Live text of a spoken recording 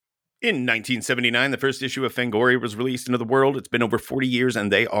In 1979, the first issue of Fangoria was released into the world. It's been over 40 years,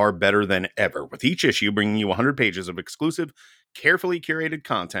 and they are better than ever, with each issue bringing you 100 pages of exclusive, carefully curated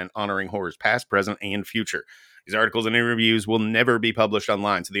content honoring horror's past, present, and future. These articles and interviews will never be published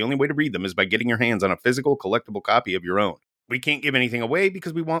online, so the only way to read them is by getting your hands on a physical, collectible copy of your own. We can't give anything away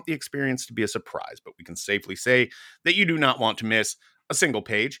because we want the experience to be a surprise, but we can safely say that you do not want to miss a single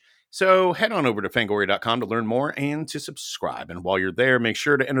page. So head on over to Fangoria.com to learn more and to subscribe. And while you're there, make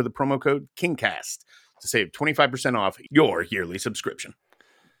sure to enter the promo code Kingcast to save 25% off your yearly subscription.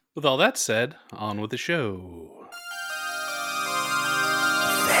 With all that said, on with the show.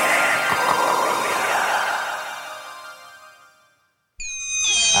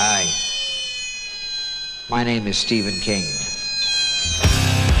 Hi. My name is Stephen King.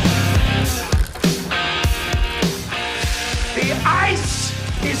 The ice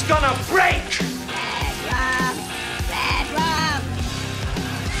is gonna break! Bad Rob!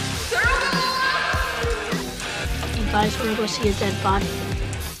 You guys wanna go see a dead body?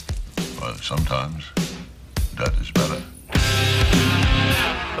 Well, sometimes that is better.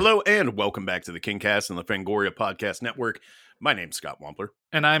 Hello and welcome back to the Kingcast and the Fangoria Podcast Network. My name's Scott Wampler.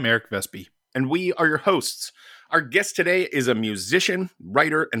 And I'm Eric Vespi. And we are your hosts. Our guest today is a musician,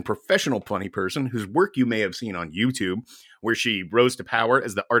 writer, and professional funny person whose work you may have seen on YouTube, where she rose to power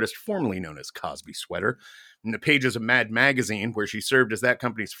as the artist formerly known as Cosby Sweater, in the pages of Mad Magazine, where she served as that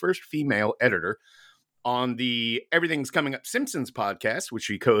company's first female editor, on the Everything's Coming Up Simpsons podcast, which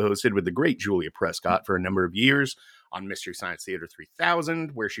she co-hosted with the great Julia Prescott for a number of years, on Mystery Science Theater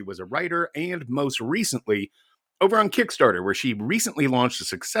 3000, where she was a writer, and most recently over on Kickstarter, where she recently launched a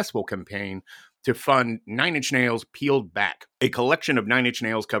successful campaign to fund Nine Inch Nails' Peeled Back, a collection of Nine Inch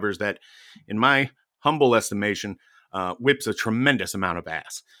Nails covers that, in my humble estimation, whips a tremendous amount of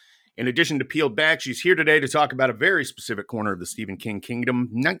ass. In addition to Peeled Back, she's here today to talk about a very specific corner of the Stephen King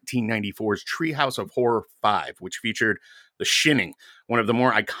kingdom, 1994's Treehouse of Horror 5, which featured the Shinning, one of the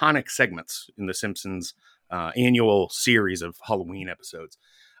more iconic segments in the Simpsons' annual series of Halloween episodes.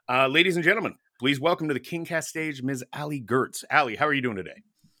 Ladies and gentlemen, please welcome to the Kingcast stage, Ms. Allie Goertz. Allie, how are you doing today?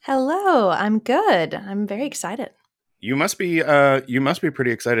 Hello, I'm good. I'm very excited. You must be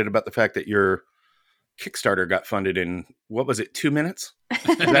pretty excited about the fact that your Kickstarter got funded in, what was it, 2 minutes?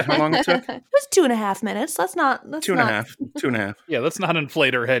 Is that how long it took? It was 2.5 minutes. Let's not. Two and a half. Yeah, let's not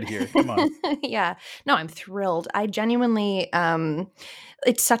inflate our head here. Come on. Yeah. No, I'm thrilled. I genuinely,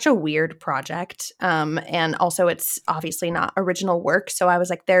 it's such a weird project. And also it's obviously not original work. So I was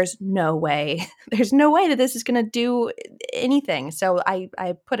like, there's no way that this is going to do anything. So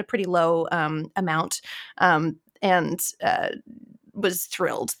I put a pretty low amount and was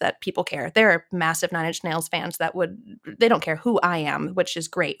thrilled that people care. There are massive Nine Inch Nails fans they don't care who I am, which is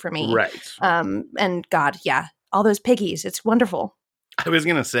great for me. Right. And God, yeah, all those piggies, it's wonderful. I was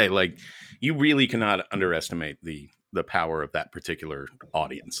going to say, like, you really cannot underestimate the power of that particular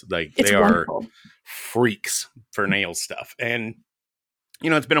audience. Like, It's they wonderful. are freaks for nail stuff. And, you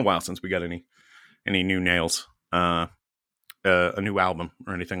know, it's been a while since we got any new Nails, a new album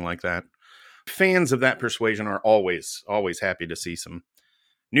or anything like that. Fans of that persuasion are always happy to see some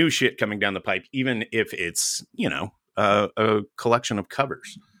new shit coming down the pipe, even if it's, you know, a collection of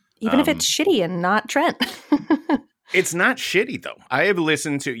covers. Even if it's shitty and not Trent. It's not shitty, though.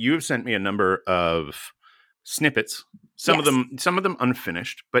 You have sent me a number of snippets, some of them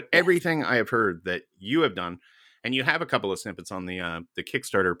unfinished, but everything I have heard that you have done, and you have a couple of snippets on the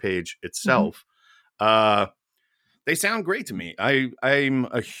Kickstarter page itself, they sound great to me. I'm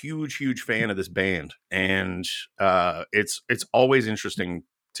a huge fan of this band, and it's always interesting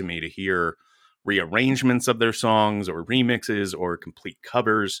to me to hear rearrangements of their songs or remixes or complete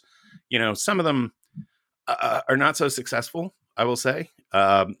covers. You know, some of them are not so successful, I will say.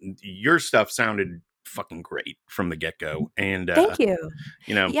 Your stuff sounded fucking great from the get-go, and Thank you.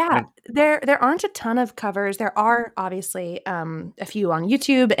 You know, yeah, there aren't a ton of covers. There are obviously a few on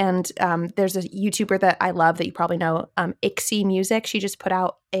YouTube, and there's a YouTuber that I love that you probably know, Ixie Music. She just put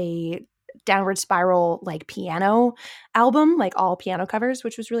out a Downward Spiral like piano album, like all piano covers,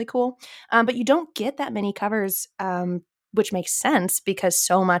 which was really cool. But you don't get that many covers, which makes sense because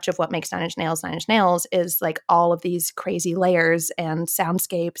so much of what makes Nine Inch Nails is like all of these crazy layers and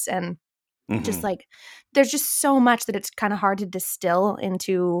soundscapes and just like there's just so much that it's kind of hard to distill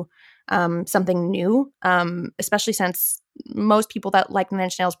into something new, especially since most people that like Nine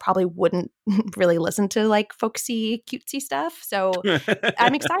Inch Nails probably wouldn't really listen to like folksy, cutesy stuff. So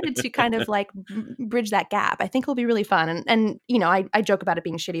I'm excited to kind of like bridge that gap. I think it'll be really fun. And you know, I joke about it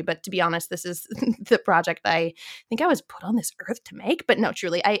being shitty, but to be honest, this is the project I think I was put on this earth to make. But no,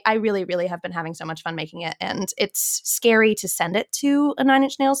 truly, I really, really have been having so much fun making it. And it's scary to send it to a Nine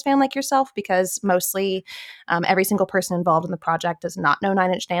Inch Nails fan like yourself, because mostly every single person involved in the project does not know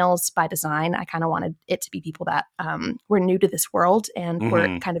Nine Inch Nails by design. I kind of wanted it to be people that were new to this world and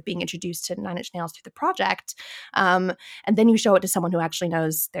were kind of being introduced to Nine Inch Nails through the project. And then you show it to someone who actually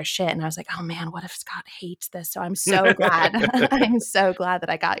knows their shit. And I was like, oh man, what if Scott hates this? So I'm so glad. I'm so glad that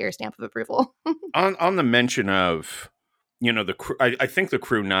I got your stamp of approval. on the mention of, you know, the crew, I think the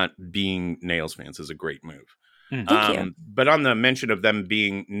crew not being Nails fans is a great move. Thank you. But on the mention of them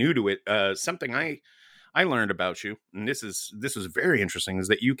being new to it, something I learned about you, and this was very interesting, is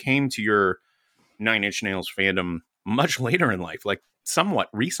that you came to your Nine Inch Nails fandom much later in life, like somewhat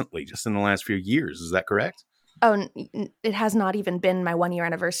recently, just in the last few years. Is that correct? Oh, it has not even been my 1 year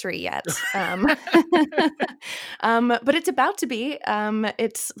anniversary yet. But it's about to be.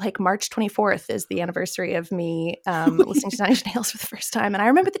 It's like March 24th is the anniversary of me listening to Nine Inch Nails for the first time. And I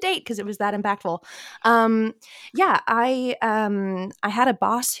remember the date because it was that impactful. Yeah, I had a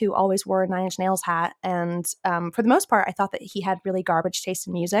boss who always wore a Nine Inch Nails hat. And for the most part, I thought that he had really garbage taste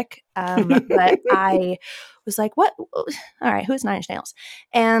in music. But I was like, what? All right, who's Nine Inch Nails?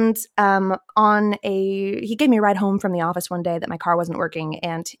 And he gave me a ride home from the office one day that my car wasn't working,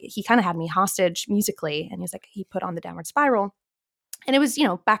 and he kind of had me hostage musically. And he was like, he put on the Downward Spiral. And it was, you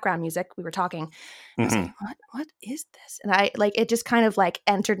know, background music. We were talking. I was like, what is this? And I like, it just kind of like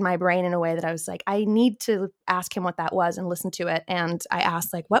entered my brain in a way that I was like, I need to ask him what that was and listen to it. And I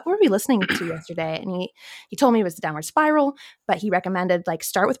asked like, what were we listening to yesterday? And he told me it was the Downward Spiral, but he recommended like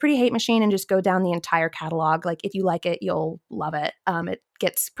start with Pretty Hate Machine and just go down the entire catalog. Like if you like it, you'll love it. It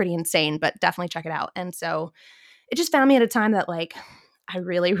gets pretty insane, but definitely check it out. And so it just found me at a time that like, I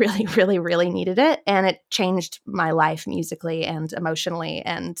really, really, really, really needed it. And it changed my life musically and emotionally.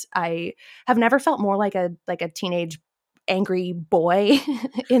 And I have never felt more like a teenage angry boy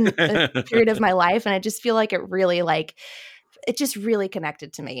in a period of my life. And I just feel like it just really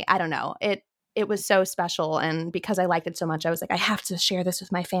connected to me. I don't know. It was so special. And because I liked it so much, I was like, I have to share this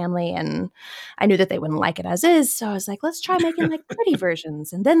with my family. And I knew that they wouldn't like it as is. So I was like, let's try making like pretty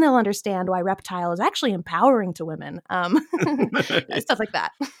versions. And then they'll understand why Reptile is actually empowering to women. Stuff like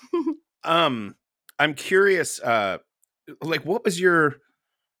that. I'm curious, like what was your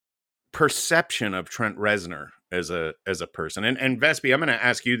perception of Trent Reznor as a person? And Vespi, I'm going to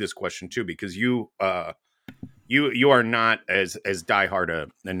ask you this question too, because you are not as diehard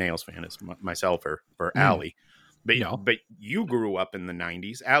a Nails fan as myself or Allie, but you grew up in the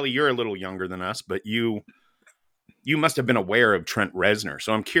 90s. Allie, you're a little younger than us, but you must have been aware of Trent Reznor.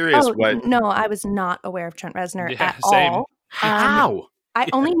 So I'm curious No, I was not aware of Trent Reznor at same. all. How? I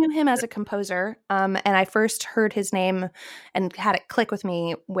only knew him as a composer, and I first heard his name and had it click with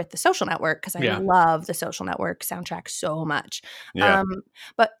me with The Social Network, because I love The Social Network soundtrack so much. Yeah.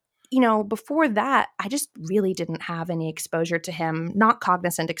 But you know, before that, I just really didn't have any exposure to him, not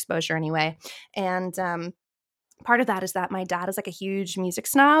cognizant exposure anyway. And part of that is that my dad is like a huge music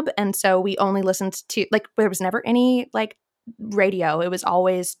snob. And so we only listened to, like, there was never any like radio. It was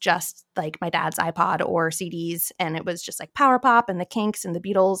always just like my dad's iPod or CDs. And it was just like power pop and the Kinks and the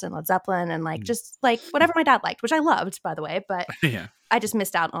Beatles and Led Zeppelin and like just like whatever my dad liked, which I loved, by the way. But I just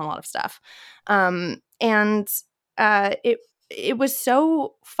missed out on a lot of stuff. It was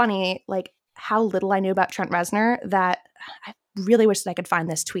so funny, like how little I knew about Trent Reznor, that I really wish that I could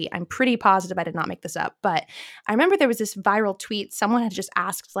find this tweet. I'm pretty positive I did not make this up, but I remember there was this viral tweet. Someone had just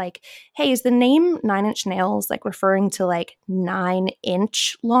asked like, hey, is the name Nine Inch Nails like referring to like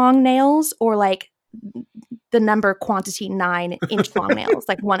 9-inch long nails, or like the number quantity 9-inch long nails,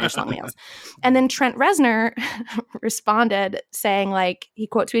 like 1-inch long nails? And then Trent Reznor responded saying like, he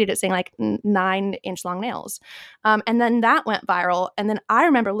quote tweeted it saying like 9-inch long nails. And then that went viral. And then I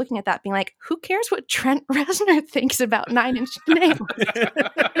remember looking at that being like, who cares what Trent Reznor thinks about 9-inch nails?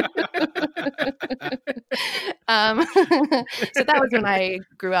 So that was when I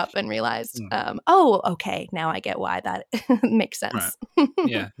grew up and realized, oh, okay, now I get why that makes sense. Right.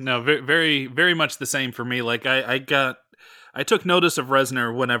 Yeah, no, very, very much the same for me. Like I took notice of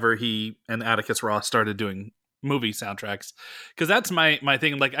Reznor whenever he and Atticus Ross started doing movie soundtracks, because that's my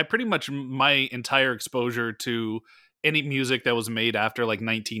thing. Like I pretty much, my entire exposure to any music that was made after like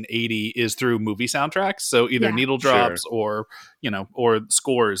 1980 is through movie soundtracks. So either needle drops or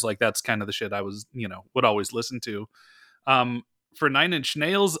scores. Like that's kind of the shit I was, would always listen to. for Nine Inch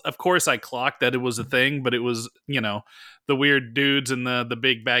Nails, of course I clocked that it was a thing, but it was, the weird dudes in the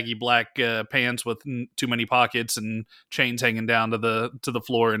big baggy black pants with too many pockets and chains hanging down to the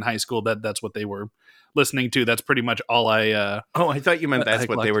floor in high school. That's what they were listening to. That's pretty much all I I thought you meant that's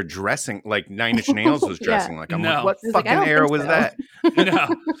what they were dressing, like Nine Inch Nails was dressing like. I'm like, what fucking era was that?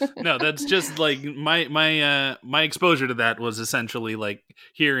 No, that's just like my exposure to that was essentially like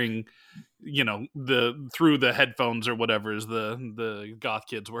hearing, through the headphones or whatever is the goth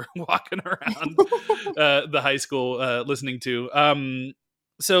kids were walking around the high school listening to.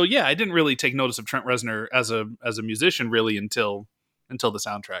 So yeah, I didn't really take notice of Trent Reznor as a musician really until the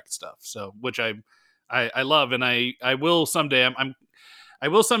soundtrack stuff. So which I love, and I will someday. I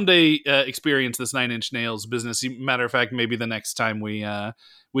will someday experience this Nine Inch Nails business. Matter of fact, maybe the next time we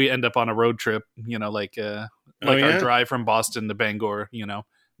end up on a road trip, like our drive from Boston to Bangor,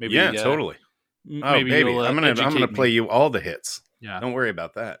 maybe totally. Maybe baby, I'm gonna play you all the hits. Yeah, don't worry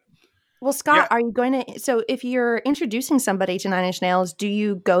about that. Well, Scott, are you going to? So, if you're introducing somebody to Nine Inch Nails, do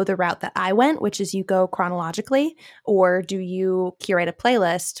you go the route that I went, which is you go chronologically, or do you curate a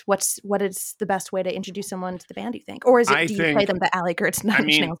playlist? What is the best way to introduce someone to the band? Do you think, or is it you play them the Allie Goertz Nine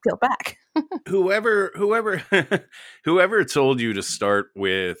Inch Nails Peel Back? whoever told you to start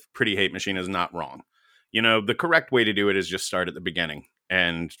with Pretty Hate Machine is not wrong. The correct way to do it is just start at the beginning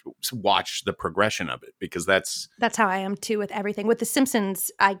and watch the progression of it, because that's how I am too with everything. With the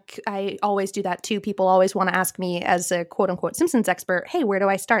Simpsons, I always do that too. People always want to ask me as a quote unquote Simpsons expert, hey, where do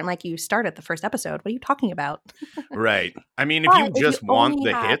I start? And like, you start at the first episode. What are you talking about? Right. I mean, if you just want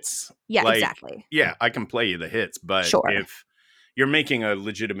the hits, exactly. Yeah, I can play you the hits, but if you're making a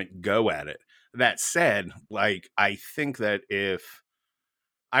legitimate go at it, that said, like, I think that if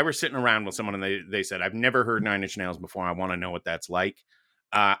I were sitting around with someone and they said, I've never heard Nine Inch Nails before, I want to know what that's like,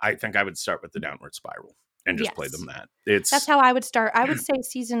 I think I would start with the Downward Spiral and just play them that. That's how I would start. I would say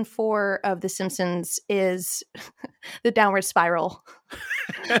season 4 of The Simpsons is the Downward Spiral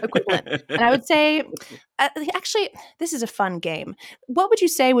equivalent. And I would say, actually, this is a fun game. What would you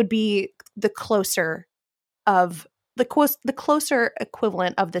say would be the closer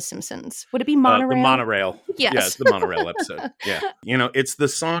equivalent of The Simpsons? Would it be Monorail? The Monorail. Yes. Yeah, it's the Monorail episode. Yeah. It's the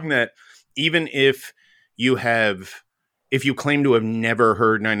song that even if you claim to have never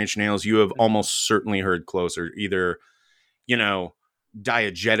heard Nine Inch Nails, you have almost certainly heard Closer, either,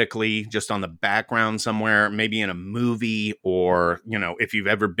 diegetically, just on the background somewhere, maybe in a movie, or, if you've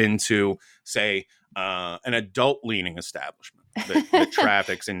ever been to, say, an adult leaning establishment that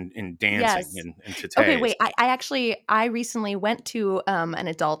traffics in dancing and today's. Okay, wait. I recently went to an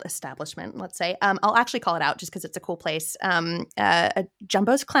adult establishment, let's say. I'll actually call it out just because it's a cool place. A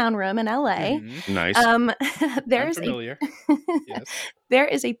Jumbo's Clown Room in LA. Mm-hmm. Nice. I'm familiar. Yes. There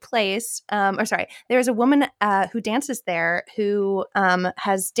is a place, there's a woman who dances there who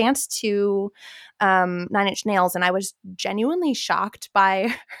has danced to Nine Inch Nails, and I was genuinely shocked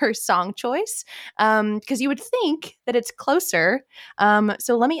by her song choice, because you would think that it's Closer.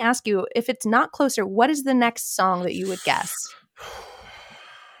 So let me ask you, if it's not Closer, what is the next song that you would guess?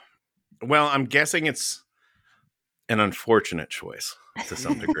 Well, I'm guessing it's an unfortunate choice to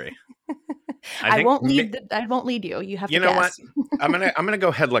some degree. I won't lead you. You have to guess. You know what? I'm gonna go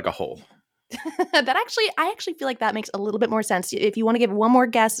Head Like a Hole. I actually feel like that makes a little bit more sense. If you want to give one more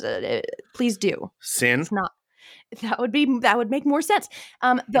guess, please do. Sin? It's not. That would make more sense.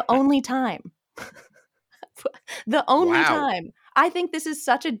 The Only Time. The Only Time. I think this is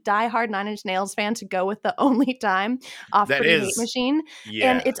such a diehard Nine Inch Nails fan to go with The Only Time off Pretty Hate Machine. Yeah.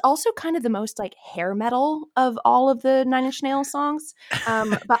 And it's also kind of the most like hair metal of all of the Nine Inch Nails songs.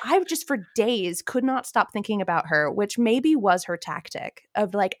 But I just for days could not stop thinking about her, which maybe was her tactic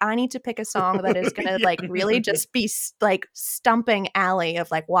of like, I need to pick a song that is going to like really just be like stumping Allie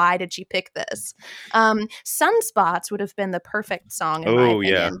of like, why did she pick this? Sunspots would have been the perfect song in my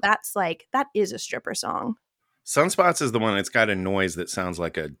opinion. Yeah. That is a stripper song. Sunspots is the one that's got a noise that sounds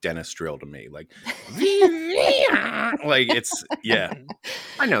like a dentist drill to me. Like, like it's, yeah.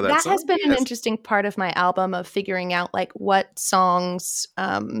 I know that song. Has been an interesting part of my album of figuring out like what songs,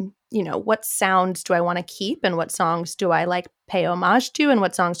 what sounds do I want to keep and what songs do I like pay homage to and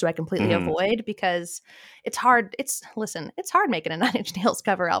what songs do I completely avoid, because it's hard. It's hard making a Nine Inch Nails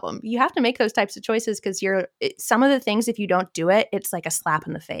cover album. You have to make those types of choices because some of the things, if you don't do it, it's like a slap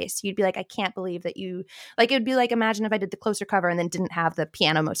in the face. You'd be like, I can't believe that you like, it'd be like, imagine if I did the Closer cover and then didn't have the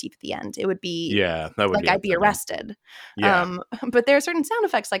piano motif at the end. It would be, that would like, I'd be arrested. Yeah. But there are certain sound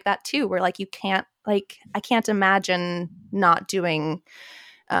effects like that too, where like, you can't like, I can't imagine not doing,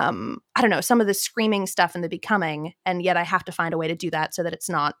 I don't know, some of the screaming stuff in The Becoming, and yet I have to find a way to do that so that it's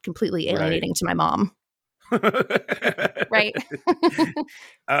not completely alienating to my mom. Right.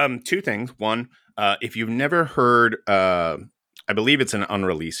 Two things. One, if you've never heard, I believe it's an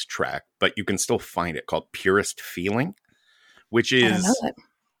unreleased track, but you can still find it, called Purest Feeling, which I don't know is it.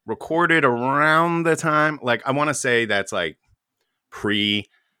 recorded around the time, like, I want to say that's like pre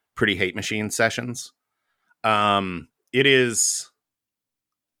Pretty Hate Machine sessions. It is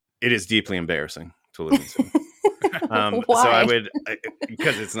deeply embarrassing to listen to. Why? So I would,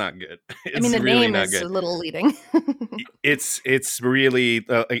 because it's not good. It's I mean, the really name not is good. a little leading. It's really,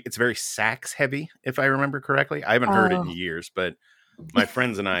 it's very sax heavy, if I remember correctly. I haven't heard it in Oh. years, but my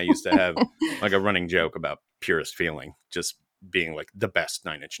friends and I used to have like a running joke about Purest Feeling just being like the best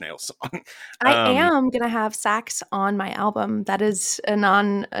Nine Inch Nails song. I am gonna have sax on my album. That is a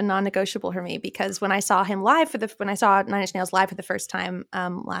non-negotiable for me, because when I saw him live when I saw Nine Inch Nails live for the first time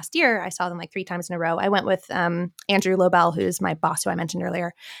last year, I saw them like 3 times in a row. I went with Andrew Lobel, who's my boss, who I mentioned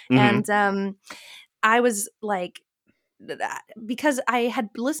earlier, Mhm. and I was like, because I had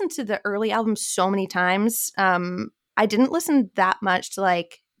listened to the early album so many times, I didn't listen that much to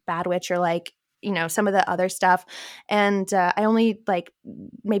like Bad Witch or like, you know, some of the other stuff. And I only like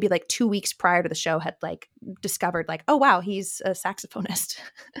maybe like 2 weeks prior to the show had like discovered like, oh wow, he's a saxophonist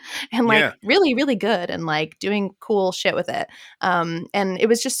and like Yeah. really, really good and like doing cool shit with it. And it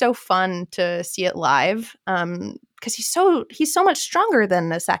was just so fun to see it live. Because he's so much stronger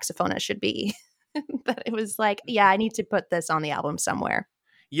than a saxophonist should be. That it was like, yeah, I need to put this on the album somewhere.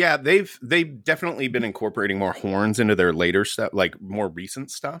 Yeah, they've definitely been incorporating more horns into their later stuff, like more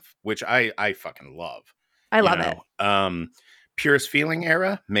recent stuff, which I fucking love. I love it. Purest Feeling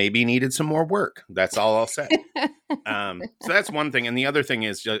era maybe needed some more work. That's all I'll say. So that's one thing, and the other thing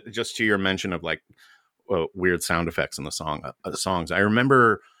is just to your mention of like weird sound effects in the songs. I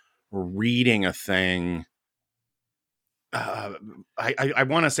remember reading a thing. I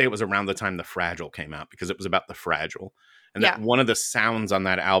want to say it was around the time The Fragile came out, because it was about The Fragile. And that one of the sounds on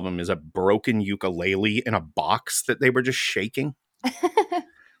that album is a broken ukulele in a box that they were just shaking.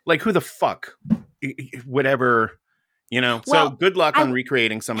 Like, who the fuck would ever, you know? Well, so good luck on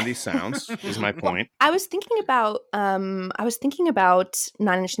recreating some of these sounds is my point. I was thinking about Nine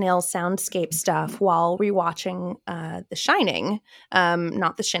Inch Nails soundscape stuff while rewatching The Shining,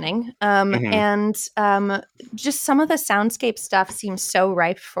 not The Shinning, and just some of the soundscape stuff seems so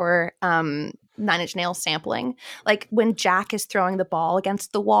ripe for Nine Inch Nails sampling. Like when Jack is throwing the ball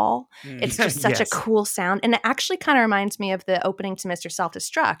against the wall, it's just such a cool sound, and it actually kind of reminds me of the opening to Mr.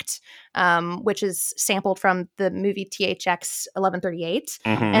 Self-Destruct, which is sampled from the movie THX 1138.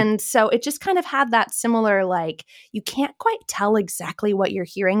 And so it just kind of had that similar, like, you can't quite tell exactly what you're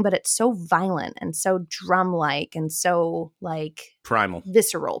hearing, but it's so violent and so drum-like and so like Primal.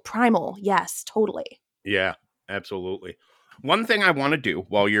 Visceral. Primal. Yes, totally. Yeah, absolutely. One thing I want to do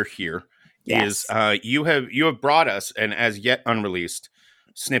while you're here is you have brought us an as yet unreleased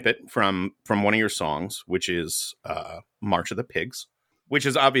snippet from one of your songs, which is March of the Pigs, which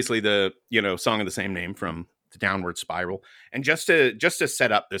is obviously the, you know, song of the same name from the Downward Spiral. And just to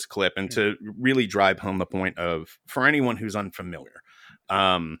set up this clip and to really drive home the point of, for anyone who's unfamiliar,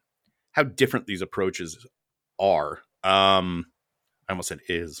 how different these approaches are. I almost said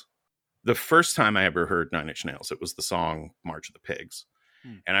is. The first time I ever heard Nine Inch Nails, it was the song March of the Pigs.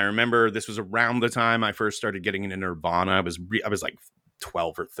 And I remember this was around the time I first started getting into Nirvana. I was like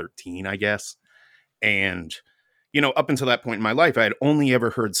 12 or 13, I guess. And, you know, up until that point in my life, I had only ever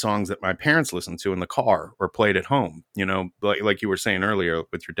heard songs that my parents listened to in the car or played at home. You know, like you were saying earlier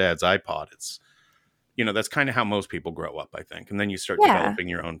with your dad's iPod, it's, you know, that's kind of how most people grow up, I think. And then you start developing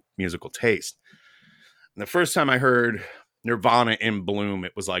your own musical taste. And the first time I heard Nirvana in Bloom,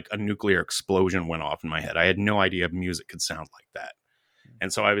 it was like a nuclear explosion went off in my head. I had no idea music could sound like that.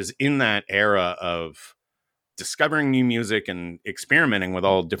 And so I was in that era of discovering new music and experimenting with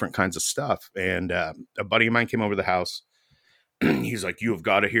all different kinds of stuff. And a buddy of mine came over to the house. He's like, "You have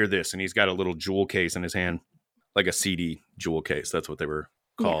got to hear this." And he's got a little jewel case in his hand, like a CD jewel case. That's what they were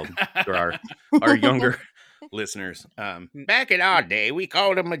called for our younger listeners. Back in our day, we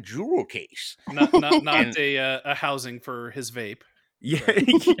called them a jewel case. Not a housing for his vape. Yeah.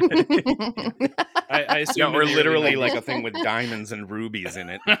 I assume or literally like a thing with diamonds and rubies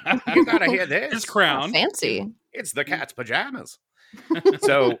in it. You gotta hear this. His crown. Oh, fancy. It's the cat's pajamas.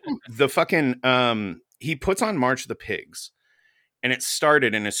 So the fucking he puts on March of the Pigs, and it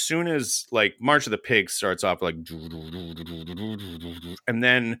started, and as soon as like March of the Pigs starts off like, and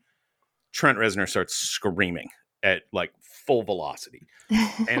then Trent Reznor starts screaming, at like full velocity.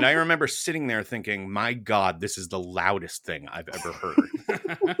 And I remember sitting there thinking, my God, this is the loudest thing I've ever heard.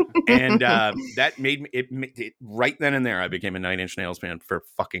 And that made me, it right then and there, I became a Nine Inch Nails fan for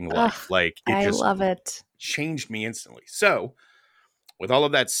fucking life. Like, it I just love it. changed me instantly. So with all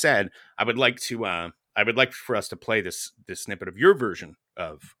of that said, I would like for us to play this snippet of your version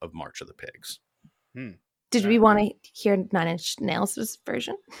of March of the Pigs. Did we want to hear Nine Inch Nails'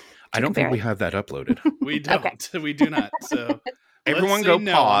 version? I don't think we have that uploaded. We don't. Okay. We do not. So everyone go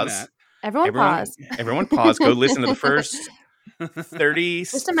pause. Everyone pause. Everyone pause. Go listen to the first 30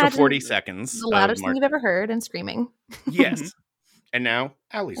 to 40 seconds. The loudest thing you've ever heard and screaming. Yes. And now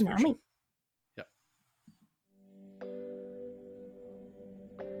Allie's version. Me. Yep.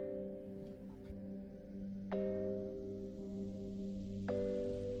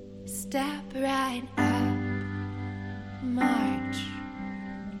 Step right up, march,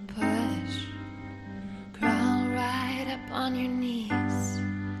 push, crawl right up on your knees.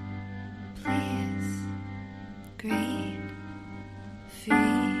 Please, greed, feed.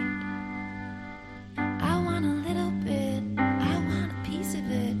 I want a little bit, I want a piece of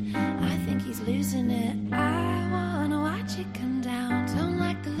it. I think he's losing it. I want to watch it come down. Don't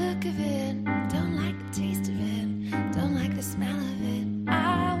like the look of it, don't like the taste of it, don't like the smell of it.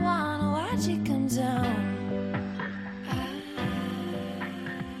 I want to watch it come down.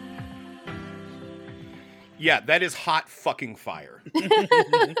 Yeah, that is hot fucking fire.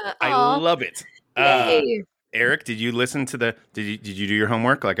 I love it. Eric, did you listen to did you do your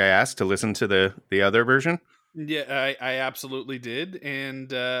homework like I asked to listen to the other version? Yeah, I absolutely did.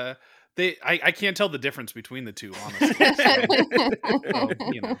 And I can't tell the difference between the two, honestly.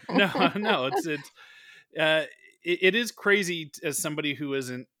 It is crazy as somebody who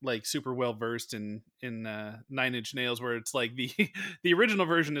isn't like super well versed in Nine Inch Nails, where it's like the original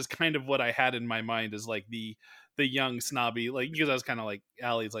version is kind of what I had in my mind as like the young snobby, like, because I was kind of like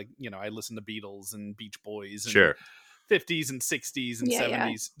Allie's, like, I listened to Beatles and Beach Boys and sure 50s and 60s and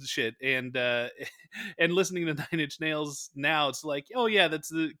 70s shit, and listening to Nine Inch Nails now, it's like, oh yeah, that's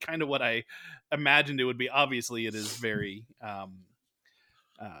the kind of what I imagined it would be. Obviously it is very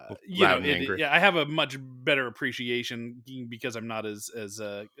I have a much better appreciation because I'm not as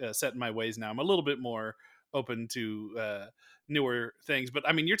set in my ways now. I'm a little bit more open to newer things, but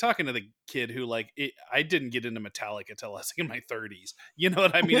I mean, you're talking to the kid who I didn't get into Metallica till I was in my 30s. You know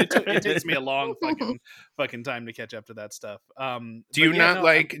what I mean? It takes me a long fucking time to catch up to that stuff. Do you not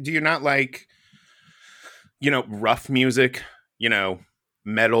like rough music,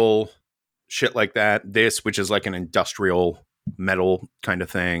 metal, shit like that? This, which is like an industrial metal kind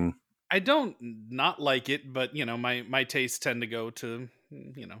of thing. I don't not like it, but my tastes tend to go to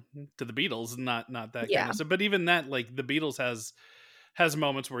to the Beatles, not that kind of stuff. But even that, like, the Beatles has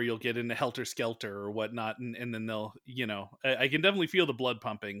moments where you'll get into Helter Skelter or whatnot, and then they'll I can definitely feel the blood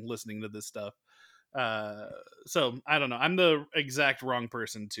pumping listening to this stuff. So I don't know. I'm the exact wrong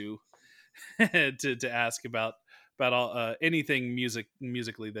person to to ask about all anything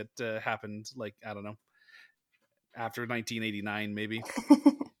musically that happened, like, I don't know, after 1989 maybe.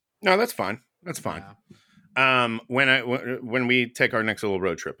 No, that's fine. That's fine. Yeah. When we take our next little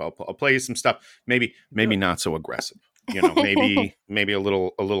road trip, I'll play you some stuff. Maybe not so aggressive. Maybe a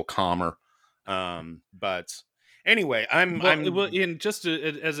little calmer. But anyway, and just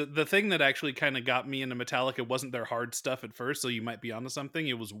the thing that actually kind of got me into Metallica wasn't their hard stuff at first. So you might be onto something.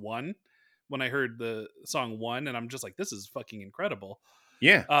 It was One. When I heard the song One, and I'm just like, this is fucking incredible.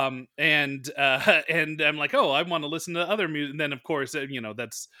 Yeah. And I'm like, oh, I want to listen to other music. And then of course,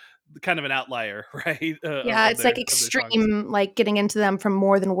 that's kind of an outlier, right? It's like extreme, like getting into them from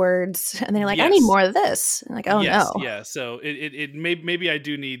more than words, and then you're like, I need more of this. And like, oh no, yeah. So it maybe I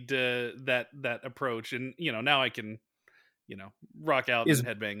do need that approach, and now I can rock out and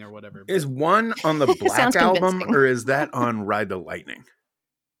headbang or whatever. Is One on the Black album, or is that on Ride the Lightning?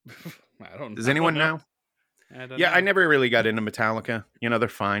 I don't. Does anyone know? I don't know. I never really got into Metallica. They're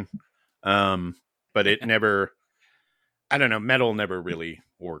fine, but it never. I don't know. Metal never really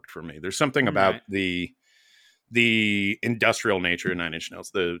worked for me. There's something about the industrial nature of Nine Inch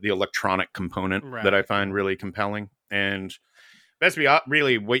Nails, the electronic component that I find really compelling. And best be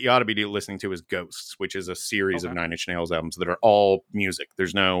really what you ought to be listening to is Ghosts, which is a series of Nine Inch Nails albums that are all music.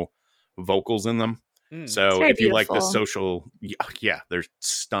 There's no vocals in them. So if you like the social, they're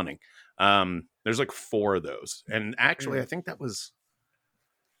stunning. There's like 4 of those, and actually I think that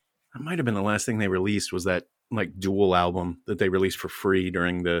might have been the last thing they released, was that like dual album that they released for free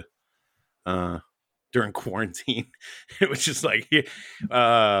during quarantine. It was just like,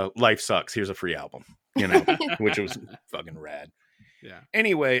 life sucks, here's a free album, which was fucking rad. Yeah.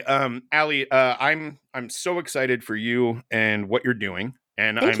 Anyway, Allie, I'm so excited for you and what you're doing,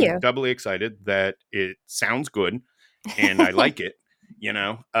 and Thank I'm you. doubly excited that it sounds good and I like it.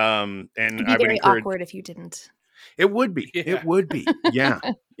 And It'd be I would very encourage. awkward if you didn't. It would be. Yeah. It would be. Yeah.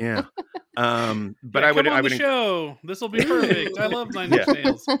 Yeah. But Yeah, I would. come on I would. the show. This will be perfect. I love Nine Inch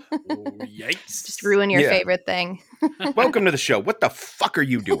Nails. Oh, yikes! Just ruin your Yeah. favorite thing. Welcome to the show. What the fuck are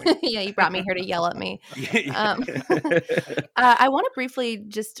you doing? Yeah, you brought me here to yell at me. I want to briefly,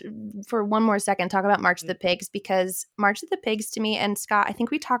 just for one more second, talk about March of the Pigs, because March of the Pigs to me, and Scott, I think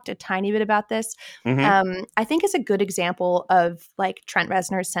we talked a tiny bit about this. Mhm. I think is a good example of like Trent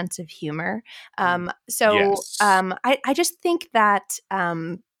Reznor's sense of humor. Yes. I just think that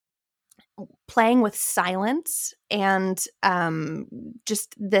playing with silence and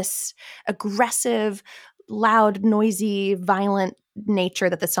just this aggressive, loud, noisy, violent nature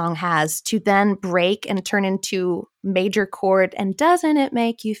that the song has to then break and turn into major chord and doesn't it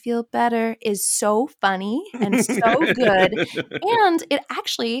make you feel better is so funny and so good. And it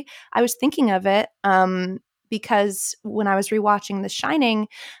actually, I was thinking of it because when I was rewatching The Shining,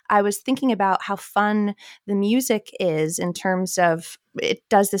 I was thinking about how fun the music is in terms of it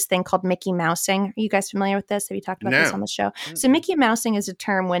does this thing called Mickey Mousing. Are you guys familiar with this? Have you talked about this No. on the show? So Mickey Mousing is a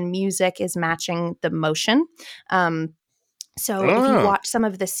term when music is matching the motion. So if you watch some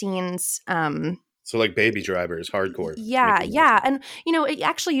of the scenes, So like Baby Driver is hardcore. yeah, Mickey Mouse. yeah. And, it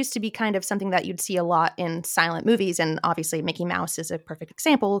actually used to be kind of something that you'd see a lot in silent movies. And obviously Mickey Mouse is a perfect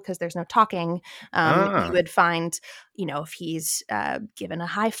example because there's no talking. You would find, if he's given a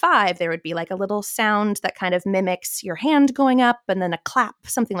high five, there would be like a little sound that kind of mimics your hand going up and then a clap,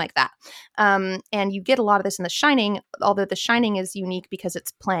 something like that. And you get a lot of this in The Shining, although The Shining is unique because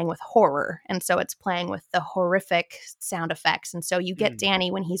it's playing with horror. And so it's playing with the horrific sound effects. And so you get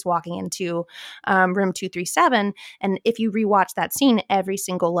Danny when he's walking into room 237. And if you rewatch that scene, every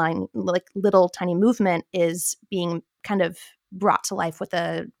single line, like little tiny movement, is being kind of brought to life with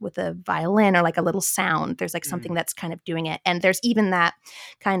a violin or like a little sound. There's like something that's kind of doing it. And there's even that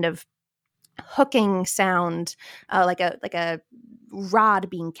kind of hooking sound, like a rod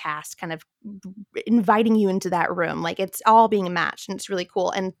being cast, kind of inviting you into that room. Like it's all being matched, and it's really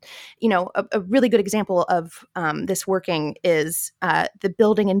cool. And a really good example of this working is the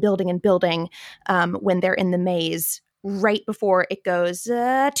building and building and building when they're in the maze right before it goes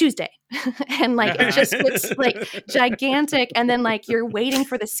Tuesday. And like it just gets like gigantic, and then like you're waiting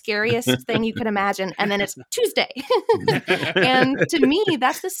for the scariest thing you could imagine, and then it's Tuesday. And to me,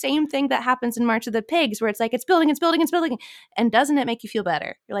 that's the same thing that happens in March of the Pigs, where it's like it's building, and doesn't it make you feel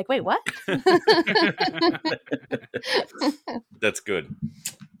better? You're like, wait, what? That's good.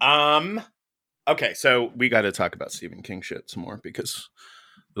 Okay, so we got to talk about Stephen King shit some more because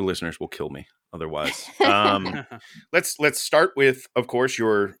the listeners will kill me otherwise. Let's start with, of course,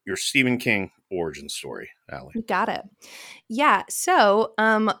 your Stephen King origin story, Allie. Got it. Yeah. So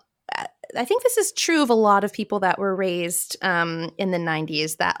I think this is true of a lot of people that were raised in the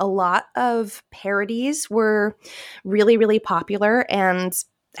 90s, that a lot of parodies were really, really popular. And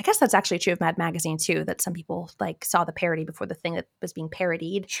I guess that's actually true of Mad Magazine too, that some people like saw the parody before the thing that was being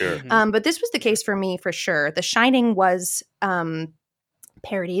parodied. Sure. But this was the case for me for sure. The Shining was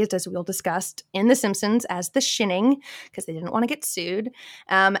parodied, as we'll discussed, in The Simpsons as the Shinning because they didn't want to get sued.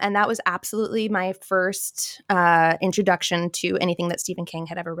 And that was absolutely my first introduction to anything that Stephen King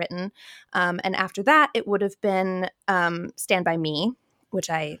had ever written. And after that, it would have been Stand By Me,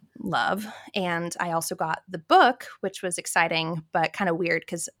 which I love. And I also got the book, which was exciting, but kind of weird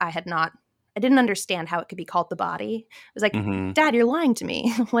because I didn't understand how it could be called The Body. I was like, Dad, you're lying to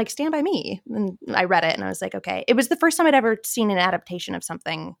me. Like, Stand By Me. And I read it and I was like, okay. It was the first time I'd ever seen an adaptation of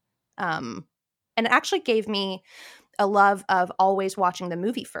something. And it actually gave me a love of always watching the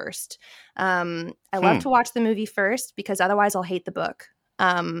movie first. I love to watch the movie first because otherwise I'll hate the book.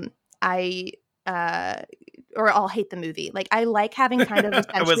 Or I'll hate the movie. Like, I like having kind of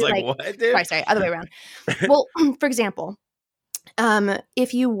I was like, what? Dude? Sorry, other way around. Well, for example,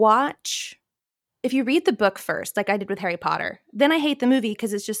 if you read the book first, like I did with Harry Potter, then I hate the movie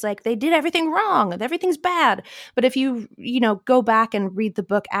because it's just like they did everything wrong. Everything's bad. But if you go back and read the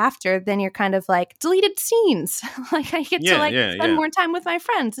book after, then you're kind of like deleted scenes. Like I get to spend more time with my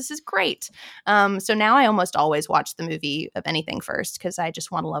friends. This is great. So now I almost always watch the movie of anything first because I just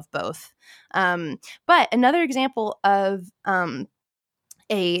want to love both. But another example of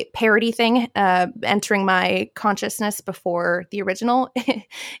a parody thing entering my consciousness before the original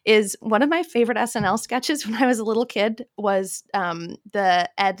is one of my favorite SNL sketches when I was a little kid was the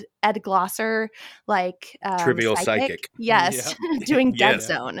Ed Glosser Trivial Psychic. Yes, doing Dead Yes.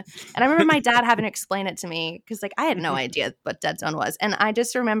 Zone. And I remember my dad having to explain it to me because I had no idea what Dead Zone was. And I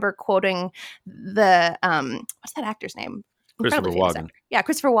just remember quoting the what's that actor's name? Christopher Incredibly famous Walken. actor. Yeah,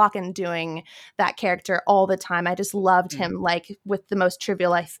 Christopher Walken doing that character all the time. I just loved him, with the most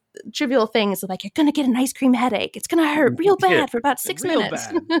trivial things, like, you're gonna get an ice cream headache. It's gonna hurt real bad for about 6 minutes.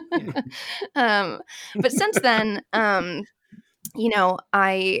 But since then, I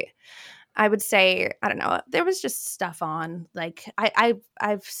would say, I don't know, there was just stuff on.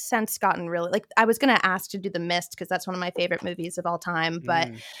 I've since gotten really I was gonna ask to do The Mist because that's one of my favorite movies of all time, but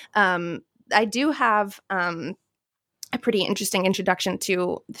I do have a pretty interesting introduction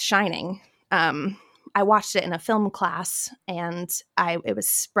to The Shining. I watched it in a film class, and it was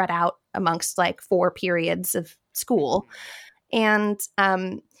spread out amongst 4 periods of school. And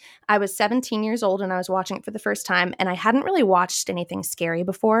I was 17 years old and I was watching it for the first time, and I hadn't really watched anything scary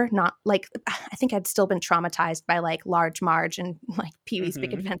before. Not I think I'd still been traumatized by Large Marge and Pee-wee's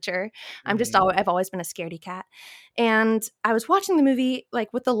Big Adventure. I've always been a scaredy cat. And I was watching the movie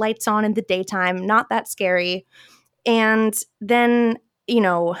with the lights on in the daytime, not that scary. And then,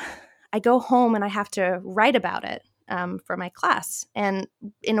 I go home and I have to write about it for my class. And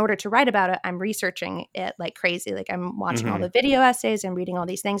in order to write about it, I'm researching it like crazy. I'm watching all the video essays and reading all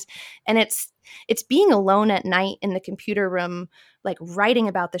these things. And it's being alone at night in the computer room, writing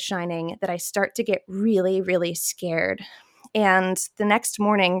about The Shining, that I start to get really, really scared. And the next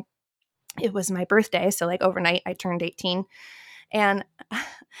morning, it was my birthday. So overnight, I turned 18. And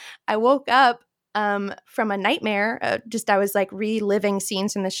I woke up from a nightmare. I was reliving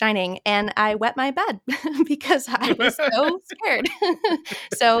scenes from The Shining, and I wet my bed because I was so scared.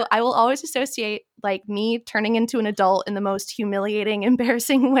 So I will always associate me turning into an adult in the most humiliating,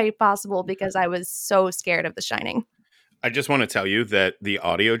 embarrassing way possible because I was so scared of The Shining. I just want to tell you that the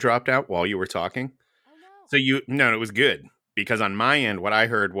audio dropped out while you were talking. So it was good, because on my end, what I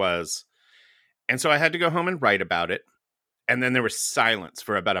heard was, and so I had to go home and write about it. And then there was silence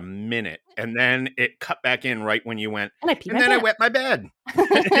for about a minute. And then it cut back in right when you went, and I wet my bed.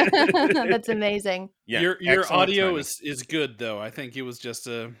 That's amazing. Yeah, your audio is good, though. I think it was just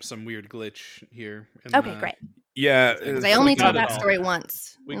some weird glitch here. Okay, great. Yeah. Because I only told that story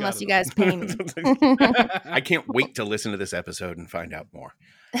once, unless you guys pay me. I can't wait to listen to this episode and find out more.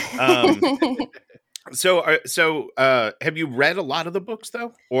 So have you read a lot of the books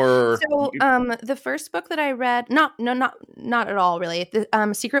though, or the first book that I read, not at all really. The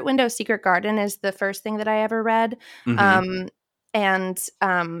Secret Window, Secret Garden is the first thing that I ever read, and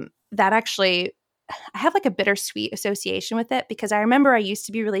that actually, I have a bittersweet association with it because I remember I used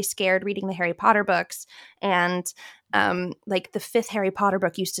to be really scared reading the Harry Potter books, and the 5th Harry Potter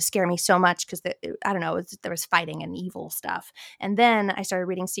book used to scare me so much because I don't know, there was fighting and evil stuff. And then I started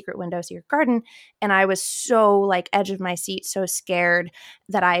reading Secret Window, Secret Garden, and I was so edge of my seat, so scared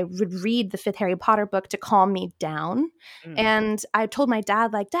that I would read the 5th Harry Potter book to calm me down. And I told my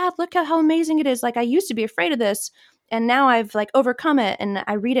dad, Dad, look at how amazing it is. I used to be afraid of this, and now I've overcome it, and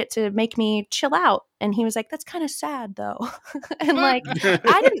I read it to make me chill out. And he was like, that's kind of sad though. And I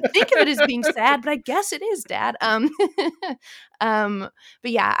didn't think of it as being sad, but I guess it is, Dad. But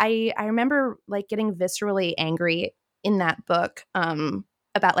yeah, I remember getting viscerally angry in that book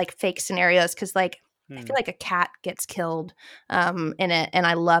about fake scenarios. Cause I feel like a cat gets killed in it. And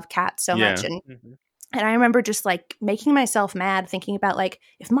I love cats so much. And I remember just making myself mad thinking about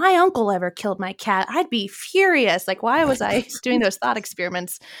if my uncle ever killed my cat, I'd be furious. Why was I doing those thought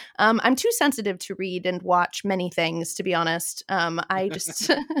experiments? I'm too sensitive to read and watch many things, to be honest. I just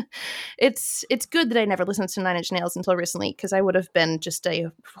it's good that I never listened to Nine Inch Nails until recently, because I would have been just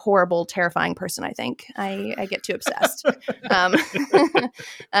a horrible, terrifying person. I think I get too obsessed. But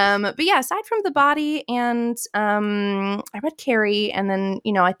yeah, aside from The Body and I read Carrie, and then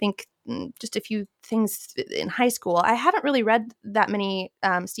I think just a few things in high school. I haven't really read that many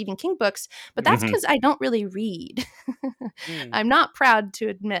Stephen King books, but that's because I don't really read. I'm not proud to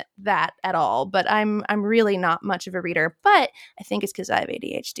admit that at all, but I'm really not much of a reader. But I think it's because I have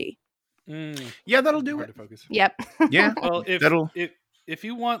ADHD. Yeah, that'll do Hard it. to focus. Yep. Yeah. Well, if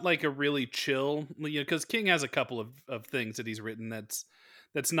you want a really chill, because King has a couple of things that he's written that's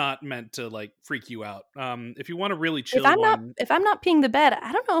not meant to freak you out. If you want a really chill if I'm not peeing the bed,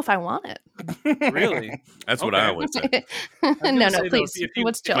 I don't know if I want it. Really? That's what I always say. No, please.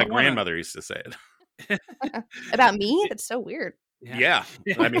 What's chill? My grandmother used to say it. About me? That's so weird. Yeah.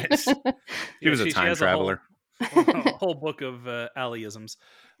 I mean, he was a time traveler. A whole book of Allieisms.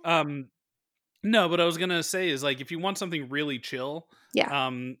 No, but I was gonna say is like if you want something really chill,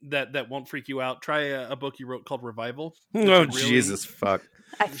 Yeah. that won't freak you out, try a book you wrote called Revival. Oh, Jesus, fuck.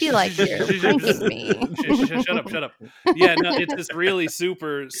 I feel like you're pranking me. Shut up. Yeah, no, it's this really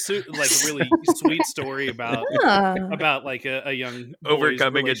like really sweet story about like a young boy's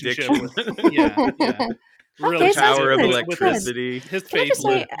Overcoming relationship addiction. with- yeah. Really Okay, sounds Power of good. electricity. His Can I faith just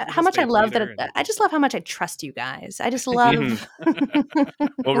say with how his much I faith love leader that? I just love how much I trust you guys. I just love.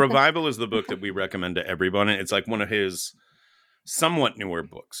 Well, Revival is the book that we recommend to everyone. It's like one of his somewhat newer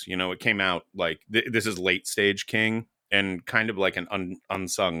books. You know, it came out like this is late stage King and kind of like an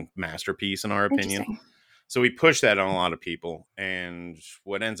unsung masterpiece in our opinion. Interesting. So we push that on a lot of people. And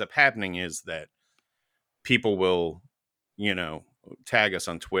what ends up happening is that people will, you know, tag us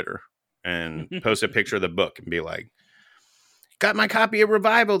on Twitter and post a picture of the book and be like, got my copy of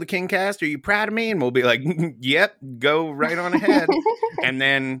Revival, the Kingcast. Are you proud of me? And we'll be like, yep, go right on ahead. And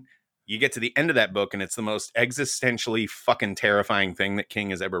then you get to the end of that book and it's the most existentially fucking terrifying thing that King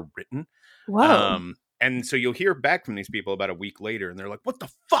has ever written. Whoa. And so you'll hear back from these people about a week later and they're like, what the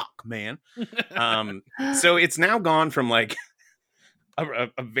fuck, man? So it's now gone from like a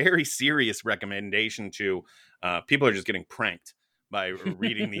very serious recommendation to people are just getting pranked by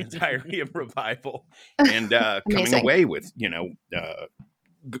reading the entirety of Revival and coming away with, you know,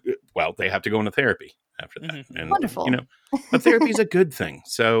 well, they have to go into therapy after that. And, Wonderful. You know, but therapy is a good thing.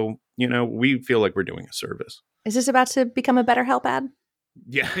 So, you know, we feel like we're doing a service. Is this about to become a BetterHelp ad?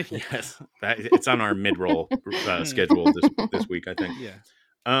 Yeah, yes. It's on our mid-roll schedule this week, I think.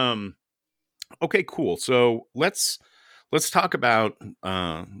 Yeah. Okay, cool. So let's talk about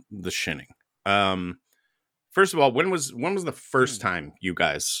the Shinning. First of all, when was the first time you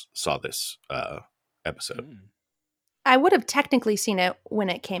guys saw this episode? I would have technically seen it when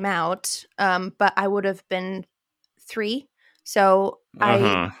it came out, but I would have been 3. So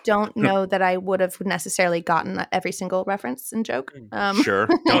I don't know that I would have necessarily gotten every single reference and joke. Sure.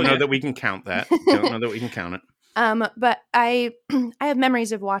 Don't know that we can count that. Don't know that we can count it. But I have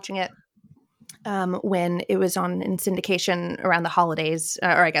memories of watching it when it was on in syndication around the holidays,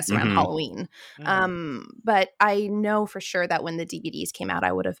 or I guess around Halloween. But I know for sure that when the DVDs came out,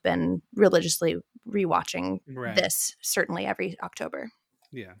 I would have been religiously rewatching this certainly every October.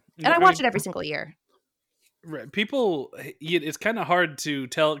 Yeah. And I watch it every single year. Right. People, it's kind of hard to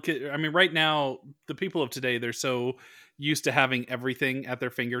tell. I mean, right now, the people of today, they're so used to having everything at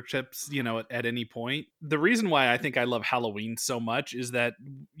their fingertips, you know, at any point. The reason why I think I love Halloween so much is that,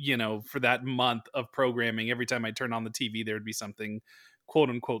 you know, for that month of programming, every time I turn on the TV, there would be something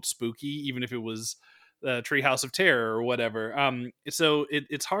quote unquote spooky, even if it was Treehouse of Terror or whatever. So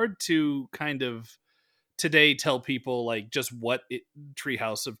it's hard to kind of today tell people like just what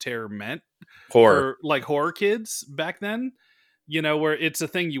Treehouse of Terror meant. Horror. For like horror kids back then, you know, where it's a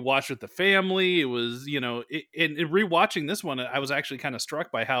thing you watch with the family. It was, you know, in rewatching this one, I was actually kind of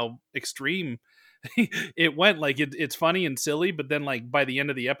struck by how extreme it went. Like it's funny and silly, but then like by the end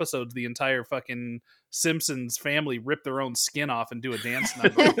of the episodes, the entire fucking Simpsons family rip their own skin off and do a dance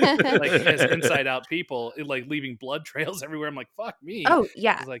number like as inside out people, like leaving blood trails everywhere. I'm like, fuck me. Oh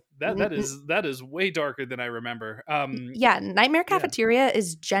yeah. It's like that is way darker than I remember. Yeah, Nightmare Cafeteria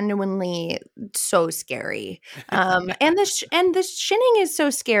is genuinely so scary. And this Shinning is so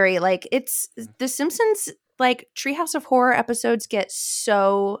scary. Like it's the Simpsons, like Treehouse of Horror episodes get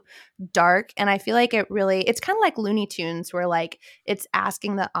so dark, and I feel like it's kind of like Looney Tunes, where like it's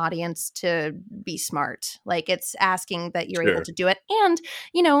asking the audience to be smart, like it's asking that you're able to do it. And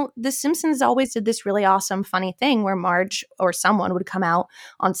you know, the Simpsons always did this really awesome funny thing where Marge or someone would come out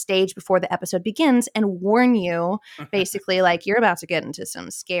on stage before the episode begins and warn you basically like you're about to get into some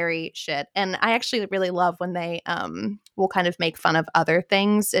scary shit. And I actually really love when they will kind of make fun of other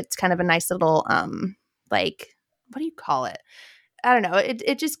things. It's kind of a nice little like, what do you call it? I don't know.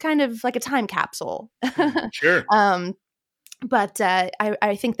 It just kind of like a time capsule. Sure. But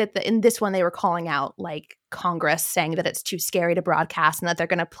I think that in this one they were calling out like Congress, saying that it's too scary to broadcast and that they're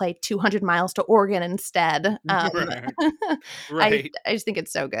going to play 200 Miles to Oregon instead. Right. I just think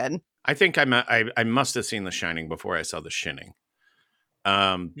it's so good. I think I must have seen The Shining before I saw The Shinning.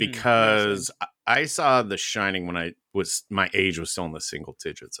 Because I saw The Shining when my age was still in the single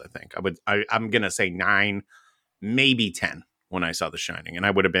digits. I think I'm going to say 9, maybe 10 when I saw The Shining. And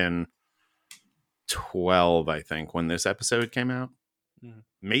I would have been 12, I think, when this episode came out.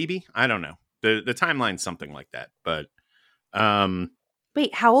 Maybe. I don't know. The timeline's something like that. But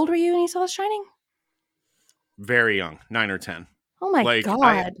wait, how old were you when you saw The Shining? Very young, 9 or 10. Oh my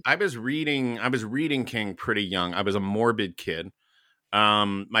God. I was reading King pretty young. I was a morbid kid.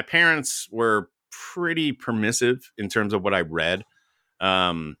 My parents were pretty permissive in terms of what I read.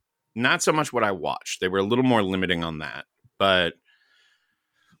 Not so much what I watched. They were a little more limiting on that. But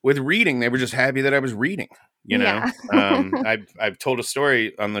with reading, they were just happy that I was reading. You know, I've told a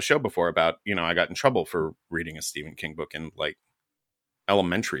story on the show before about, you know, I got in trouble for reading a Stephen King book in like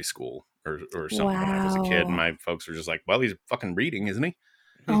elementary school or something when I was a kid. And my folks were just like, well, he's fucking reading, isn't he?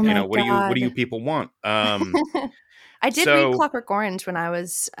 Oh You my know, what do you people want? I did read Clockwork Orange when I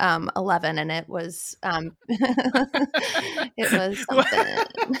was 11, and it was it was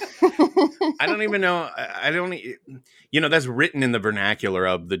something. I don't even know. I don't. You know, that's written in the vernacular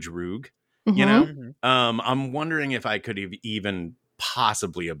of the Droog. You know, I'm wondering if I could have even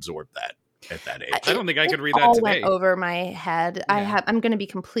possibly absorbed that at that age. I don't think I could read that all today. went over my head. Yeah. I'm going to be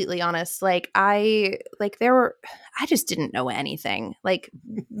completely honest. I just didn't know anything like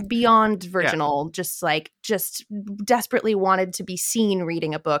beyond virginal. Just desperately wanted to be seen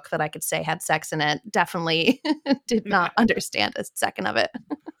reading a book that I could say had sex in it. Definitely did not understand a second of it.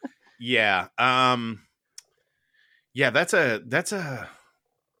 Yeah. Yeah. That's a.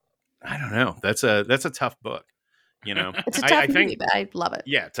 I don't know. That's a tough book. You know, It's a tough movie, but I love it.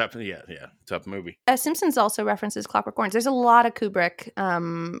 Yeah, tough. Yeah, tough movie. Simpsons also references Clockwork Orange. There's a lot of Kubrick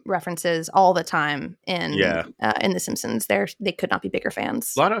references all the time in The Simpsons. They could not be bigger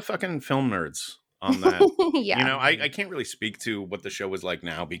fans. A lot of fucking film nerds on that. Yeah, you know, I can't really speak to what the show was like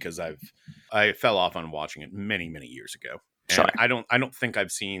now because I fell off on watching it many years ago. And sure. I don't think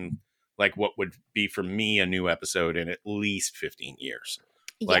I've seen like what would be for me a new episode in at least 15 years.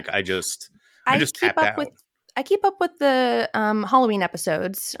 Yeah. Like I just keep up with. I keep up with the Halloween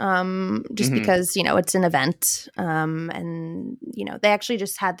episodes just because, you know, it's an event. And, you know, they actually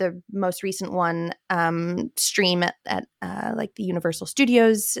just had the most recent one stream at like the Universal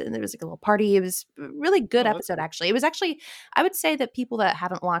Studios. And there was like a little party. It was a really good episode, actually. It was actually, I would say that people that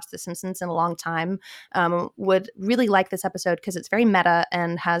haven't watched The Simpsons in a long time would really like this episode because it's very meta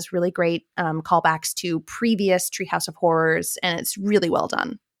and has really great callbacks to previous Treehouse of Horrors. And it's really well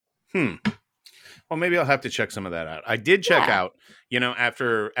done. Well, maybe I'll have to check some of that out. I did check out, you know,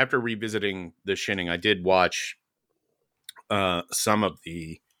 after revisiting the Shinning, I did watch some of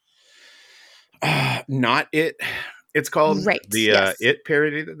the Not It. It's called It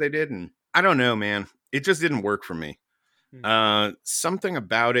parody that they did, and I don't know, man. It just didn't work for me. Something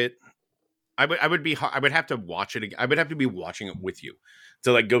about it. I would have to watch it. I would have to be watching it with you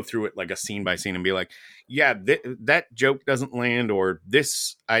to like go through it like a scene by scene and be like, yeah, that joke doesn't land, or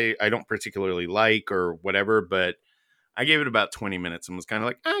this I don't particularly like, or whatever. But I gave it about 20 minutes and was kind of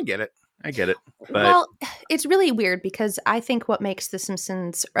like, I get it. But, well, it's really weird because I think what makes The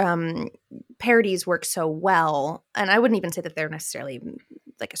Simpsons parodies work so well, and I wouldn't even say that they're necessarily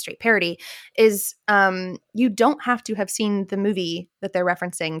like a straight parody, is you don't have to have seen the movie that they're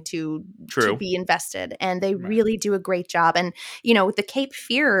referencing to be invested, and they really do a great job. And you know, the Cape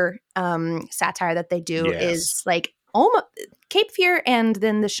Fear satire that they do is like almost Cape Fear, and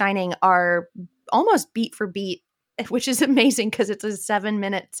then The Shining are almost beat for beat, which is amazing because it's a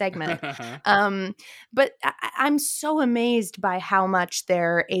 7-minute segment. But I'm so amazed by how much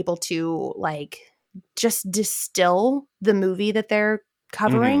they're able to like just distill the movie that they're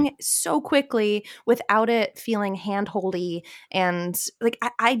covering so quickly without it feeling handholdy. And like,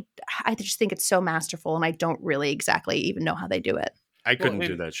 I just think it's so masterful, and I don't really exactly even know how they do it. I couldn't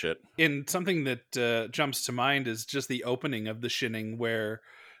do that shit. And something that jumps to mind is just the opening of The Shinning, where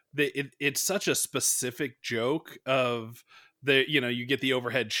it's such a specific joke of you get the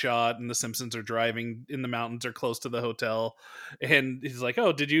overhead shot and the Simpsons are driving in the mountains or close to the hotel, and he's like,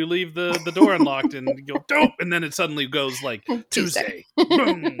 oh, did you leave the door unlocked? And you go, dope. And then it suddenly goes like Tuesday.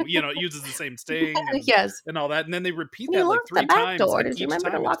 Boom. You know, it uses the same sting and, and all that. And then they repeat that like 3 times. Door. Did you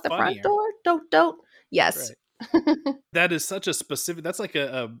remember to lock the front door? Don't. Yes. Right. That is such a specific, that's like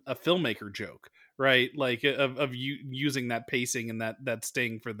a filmmaker joke, right? Like of you using that pacing and that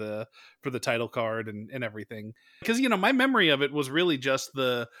sting for the title card and everything. Because, you know, my memory of it was really just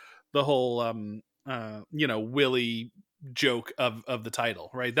the whole Willie joke of the title,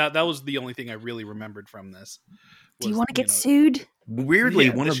 right? That was the only thing I really remembered from this. Do you want to get sued?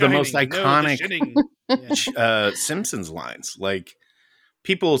 Weirdly, one of the most iconic Simpsons lines. Like,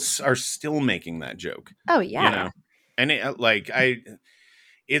 people are still making that joke. Oh yeah, you know? And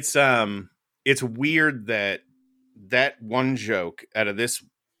it's weird that one joke out of this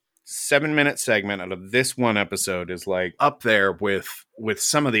 7-minute segment out of this one episode is like up there with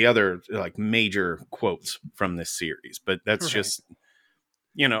some of the other like major quotes from this series. But that's just,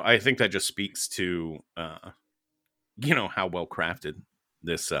 you know, I think that just speaks to you know, how well crafted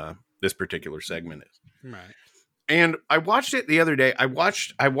this particular segment is. Right. And I watched it the other day. I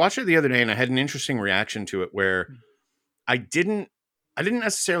watched it the other day, and I had an interesting reaction to it where I didn't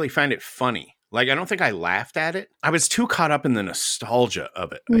necessarily find it funny. Like, I don't think I laughed at it. I was too caught up in the nostalgia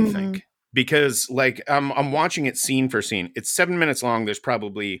of it, I think. Because, like, I'm watching it scene for scene. It's 7 minutes long. There's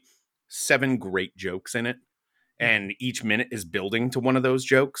probably 7 great jokes in it. And each minute is building to one of those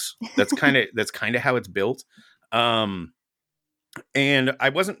jokes. That's kind of how it's built. And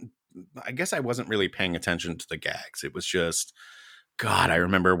I guess I wasn't really paying attention to the gags. It was just, God, I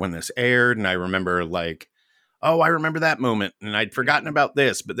remember when this aired, and I remember like, oh, I remember that moment, and I'd forgotten about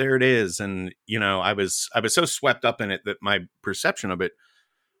this, but there it is. And, you know, I was so swept up in it that my perception of it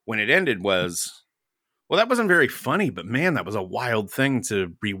when it ended was, well, that wasn't very funny, but man, that was a wild thing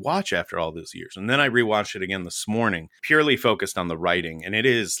to rewatch after all those years. And then I rewatched it again this morning, purely focused on the writing. And it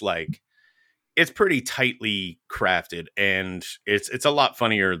is like, it's pretty tightly crafted, and it's a lot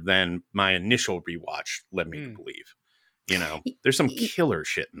funnier than my initial rewatch led me to believe. You know, there's some killer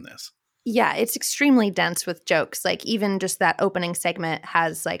shit in this. Yeah, it's extremely dense with jokes. Like, even just that opening segment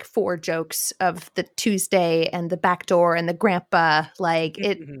has like 4 jokes of the Tuesday and the back door and the grandpa. Like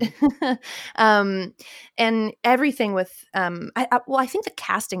it, and everything with. I think the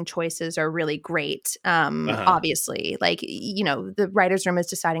casting choices are really great. Obviously, like, you know, the writers' room is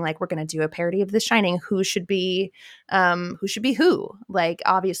deciding like, we're going to do a parody of The Shining. Who should be who? Like,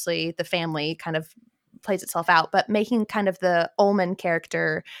 obviously, the family kind of plays itself out, but making kind of the Ullman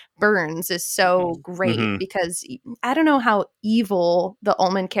character Burns is so great because I don't know how evil the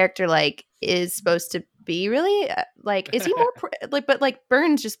Ullman character like is supposed to be really. Like, is he more but like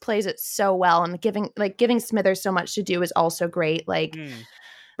Burns just plays it so well, and giving Smithers so much to do is also great. Like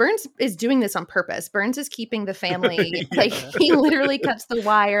Burns is doing this on purpose. Burns is keeping the family. Like, he literally cuts the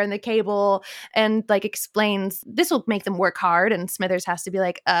wire and the cable and like explains this will make them work hard. And Smithers has to be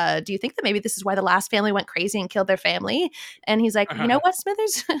like, do you think that maybe this is why the last family went crazy and killed their family? And he's like, you know what,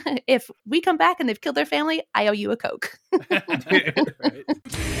 Smithers? If we come back and they've killed their family, I owe you a Coke.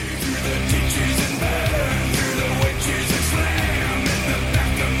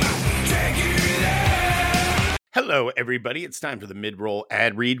 Hello, everybody. It's time for the mid-roll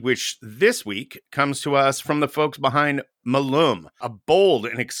ad read, which this week comes to us from the folks behind Malum, a bold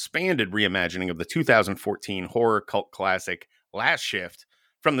and expanded reimagining of the 2014 horror cult classic Last Shift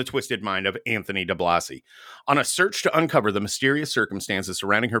from the twisted mind of Anthony DeBlasi. On a search to uncover the mysterious circumstances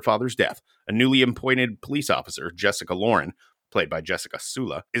surrounding her father's death, a newly appointed police officer, Jessica Lauren, played by Jessica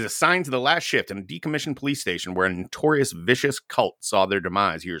Sula, is assigned to the Last Shift in a decommissioned police station where a notorious vicious cult saw their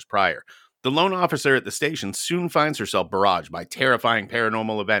demise years prior. The lone officer at the station soon finds herself barraged by terrifying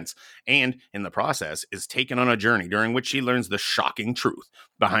paranormal events and, in the process, is taken on a journey during which she learns the shocking truth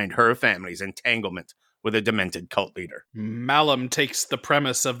behind her family's entanglement with a demented cult leader. Malum takes the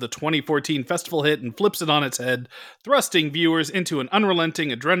premise of the 2014 festival hit and flips it on its head, thrusting viewers into an unrelenting,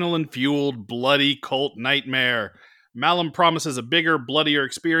 adrenaline-fueled, bloody cult nightmare. Malum promises a bigger, bloodier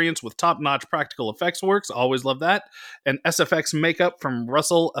experience with top-notch practical effects works, always love that, and SFX makeup from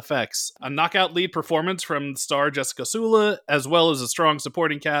Russell Effects. A knockout lead performance from star Jessica Sula, as well as a strong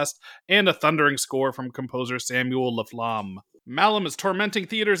supporting cast, and a thundering score from composer Samuel Laflamme. Malum is tormenting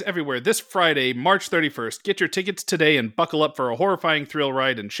theaters everywhere this Friday, March 31st. Get your tickets today and buckle up for a horrifying thrill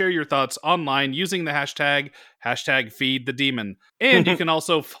ride and share your thoughts online using the hashtag #FeedTheDemon. And you can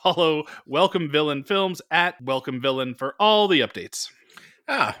also follow Welcome Villain Films at Welcome Villain for all the updates.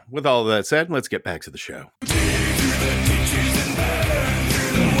 With all of that said, let's get back to the show.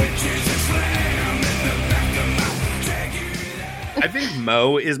 I think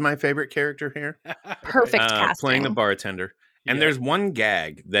Mo is my favorite character here. Perfect casting. Playing the bartender. And there's one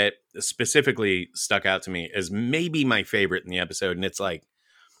gag that specifically stuck out to me as maybe my favorite in the episode. And it's like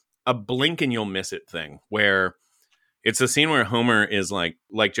a blink and you'll miss it thing where it's a scene where Homer is like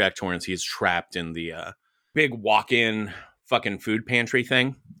Jack Torrance. He's trapped in the big walk-in fucking food pantry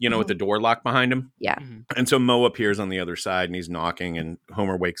thing, you know, with the door locked behind him. Yeah. And so Mo appears on the other side and he's knocking and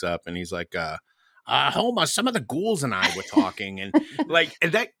Homer wakes up and he's like, Homer, some of the ghouls and I were talking, and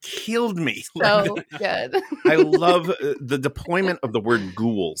and that killed me. So good. I love the deployment of the word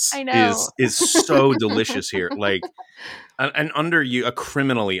ghouls. I know. is so delicious here. Like a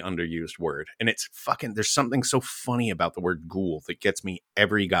criminally underused word, and it's fucking. There's something so funny about the word ghoul that gets me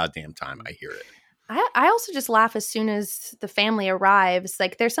every goddamn time I hear it. I also just laugh as soon as the family arrives.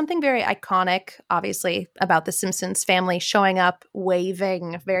 Like, there's something very iconic, obviously, about the Simpsons family showing up,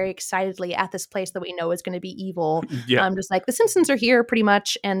 waving very excitedly at this place that we know is going to be evil. Yeah. Just like, the Simpsons are here, pretty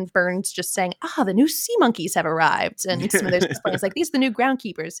much. And Burns just saying, the new sea monkeys have arrived. And Smithers explains, like, these are the new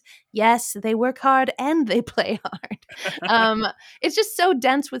groundkeepers. Yes, they work hard and they play hard. It's just so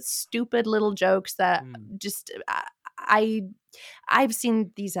dense with stupid little jokes that just I've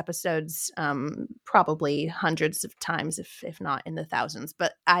seen these episodes probably hundreds of times, if not in the thousands,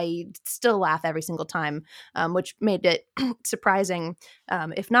 but I still laugh every single time, which made it surprising,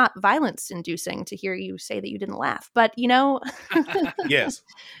 if not violence-inducing, to hear you say that you didn't laugh. But, Yes.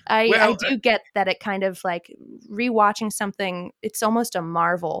 I do get that it kind of like rewatching something, it's almost a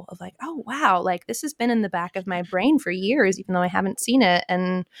marvel of like, oh, wow, like this has been in the back of my brain for years, even though I haven't seen it.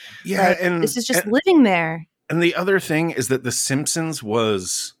 And and this is just living there. And the other thing is that The Simpsons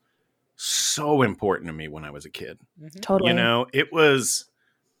was so important to me when I was a kid. Totally. It was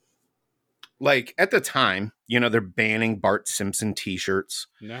like at the time, they're banning Bart Simpson t-shirts.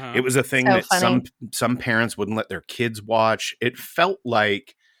 No. It was a thing So that funny. some parents wouldn't let their kids watch. It felt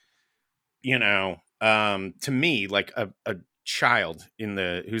like, to me, like a child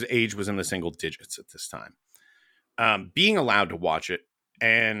whose age was in the single digits at this time, being allowed to watch it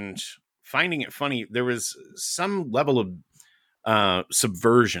and finding it funny. There was some level of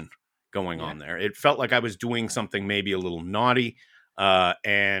subversion going on there. It felt like I was doing something maybe a little naughty,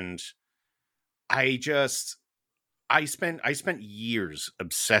 and I spent years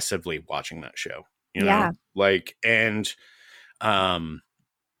obsessively watching that show. When I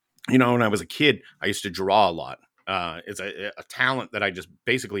was a kid, I used to draw a lot. It's a talent that I just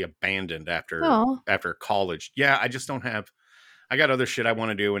basically abandoned after college. Yeah, I just don't have. I got other shit I want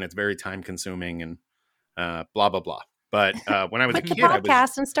to do, and it's very time consuming and blah blah blah. But when I was a kid,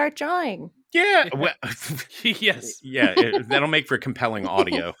 podcast and start drawing. Yeah, well, yes, yeah, that'll make for compelling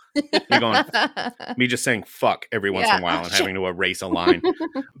audio. You're going, me just saying "fuck" every once in a while and having to erase a line.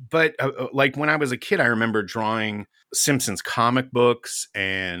 But like when I was a kid, I remember drawing Simpsons comic books,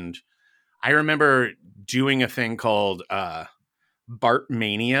 and I remember doing a thing called Bart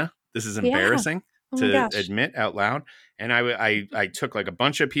Mania. This is embarrassing to admit out loud. And I took like a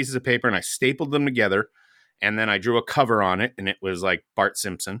bunch of pieces of paper and I stapled them together. And then I drew a cover on it. And it was like Bart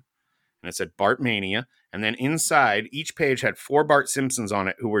Simpson. And it said Bart Mania. And then inside, each page had 4 Bart Simpsons on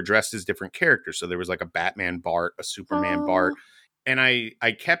it who were dressed as different characters. So there was like a Batman Bart, a Superman Bart. And I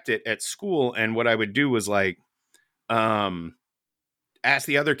kept it at school. And what I would do was like ask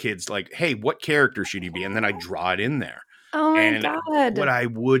the other kids, like, hey, what character should you be? And then I draw it in there. Oh my God. What I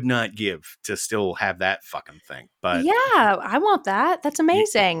would not give to still have that fucking thing. But yeah, I want that. That's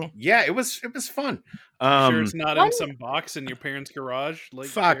amazing. Yeah, it was fun. Sure it's not in some box in your parents' garage? Like,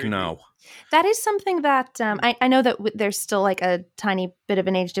 fuck no. That is something that I know that there's still like a tiny bit of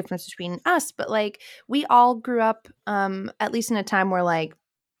an age difference between us, but like we all grew up at least in a time where like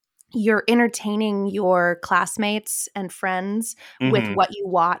you're entertaining your classmates and friends with what you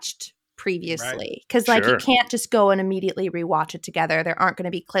watched previously, because like you can't just go and immediately rewatch it together. There aren't going to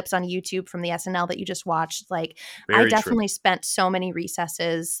be clips on YouTube from the SNL that you just watched. Like I definitely spent so many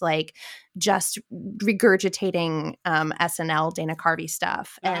recesses like just regurgitating SNL Dana Carvey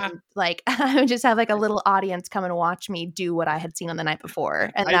stuff, and like I would just have like a little audience come and watch me do what I had seen on the night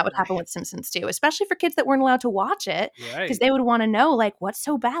before. And that would happen with Simpsons too, especially for kids that weren't allowed to watch it, because they would want to know like what's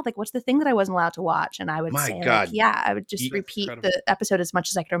so bad, like what's the thing that I wasn't allowed to watch. And I would say like, I would just repeat the episode as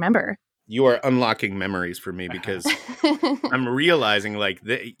much as I could remember. You are unlocking memories for me, because I'm realizing like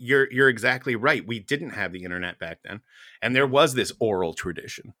you're exactly right. We didn't have the internet back then, and there was this oral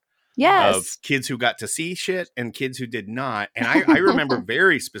tradition of kids who got to see shit and kids who did not. And I remember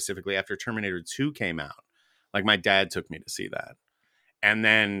very specifically after Terminator 2 came out, like my dad took me to see that, and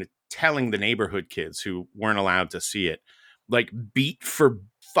then telling the neighborhood kids who weren't allowed to see it, like beat for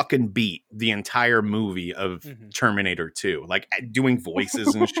fucking beat the entire movie of Terminator 2, like doing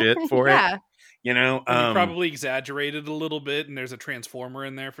voices and shit for it. You know, you probably exaggerated a little bit, and there's a transformer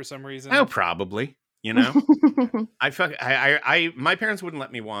in there for some reason. Oh, probably. You know, my parents wouldn't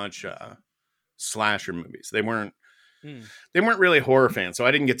let me watch slasher movies. They weren't really horror fans, so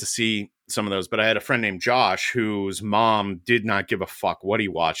I didn't get to see some of those. But I had a friend named Josh whose mom did not give a fuck what he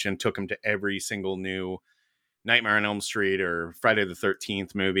watched and took him to every single new Nightmare on Elm Street or Friday the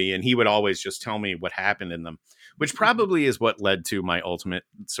 13th movie, and he would always just tell me what happened in them, which probably is what led to my ultimate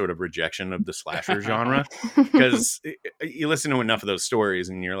sort of rejection of the slasher genre, because you listen to enough of those stories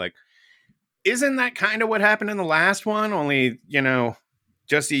and you're like, isn't that kind of what happened in the last one, only, you know,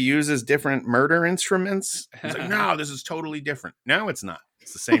 just he uses different murder instruments? It's like, no, this is totally different. No, it's not.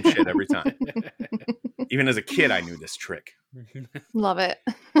 It's the same shit every time. Even as a kid, I knew this trick. Love it.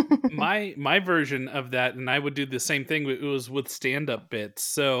 My version of that, and I would do the same thing. It was with stand-up bits.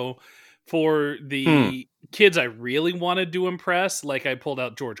 So for the kids I really wanted to impress, like I pulled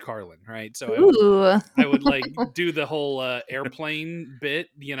out George Carlin, right? So I would like do the whole airplane bit.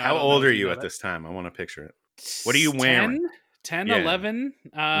 You know, how old are you at this time? I want to picture it. What are you wearing? 10, Yeah. 11,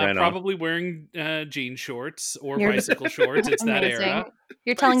 Right probably wearing jean shorts or bicycle shorts. It's that era.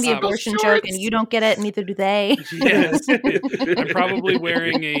 You're telling the abortion joke and you don't get it, neither do they. Yes. I'm probably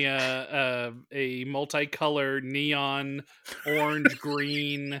wearing a multicolored neon orange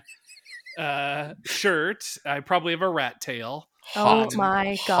green shirt. I probably have a rat tail. Oh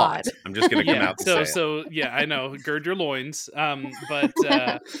my God. I'm just gonna come out to say so yeah, I know, gird your loins.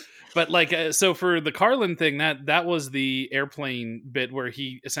 But like, so for the Carlin thing, that was the airplane bit where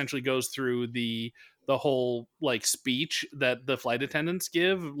he essentially goes through the whole like speech that the flight attendants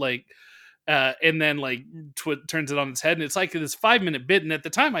give, like, and then like turns it on its head, and it's like this 5-minute bit. And at the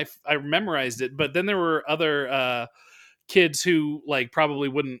time, I memorized it, but then there were other kids who like probably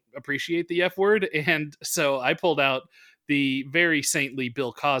wouldn't appreciate the F word, and so I pulled out the very saintly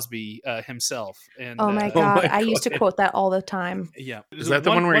Bill Cosby himself. And oh my God, I used to quote that all the time. Yeah, is that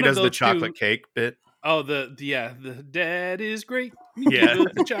the one where he does the chocolate cake bit? Oh, the dad is great. Yeah,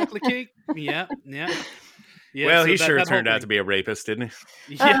 the chocolate cake. Yeah. Well, so he sure turned out to be a rapist, didn't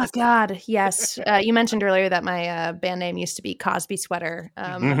he? Yes. Oh God, yes. You mentioned earlier that my band name used to be Cosby Sweater.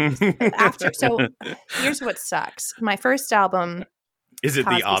 So here's what sucks. My first album. Is it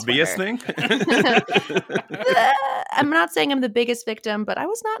Cosby the obvious Sweater. thing? I'm not saying I'm the biggest victim, but I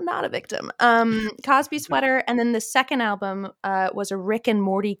was not a victim. Cosby Sweater, and then the second album was a Rick and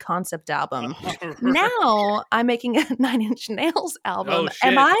Morty concept album. Now I'm making a 9 Inch Nails album. Oh,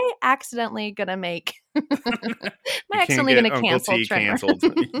 am I accidentally gonna make? Am I accidentally gonna cancel Tremor? Canceled?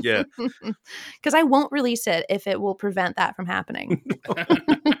 Yeah, because I won't release it if it will prevent that from happening.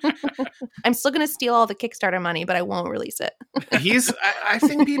 I'm still gonna steal all the Kickstarter money, but I won't release it. I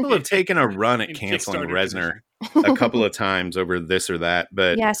think people have taken a run at canceling Reznor a couple of times over this or that,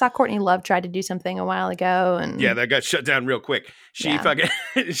 but yeah, I saw Courtney Love tried to do something a while ago, and yeah, that got shut down real quick. She's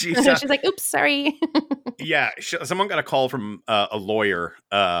she's like, "Oops, sorry." Yeah, someone got a call from a lawyer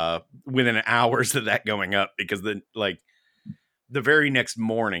within hours of that going up, because the very next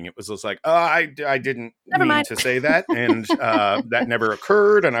morning it was just like, oh, I didn't mean to say that, and that never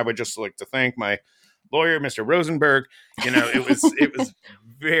occurred, and I would just like to thank my lawyer, Mr. Rosenberg. You know, it was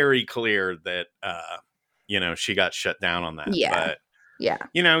very clear that she got shut down on that. Yeah. But yeah.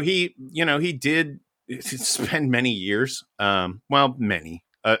 He did spend many years, a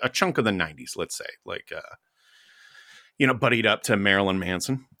chunk of the 90s, let's say, like buddied up to Marilyn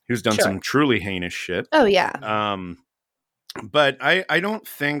Manson, who's done some truly heinous shit. Oh yeah. But I don't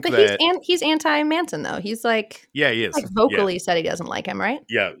think that he's anti-Manson though. He's like, yeah, he is. Like vocally said he doesn't like him, right?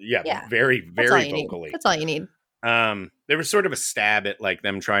 Yeah. Very, very vocally. That's all you need. There was sort of a stab at like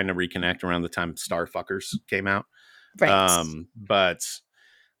them trying to reconnect around the time Starfuckers came out. Right. But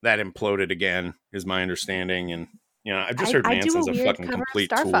that imploded again, is my understanding. And I've just heard Manson's a fucking complete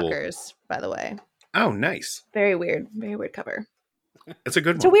tool. Starfuckers, by the way. Oh, nice. Very weird cover. It's a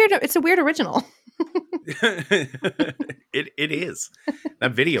good one. It's a weird original. It is.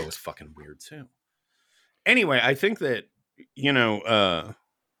 That video is fucking weird too. Anyway, I think that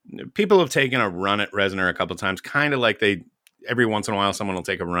people have taken a run at Reznor a couple of times, kind of like every once in a while someone will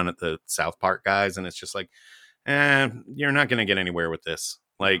take a run at the South Park guys, and it's just like, you're not going to get anywhere with this.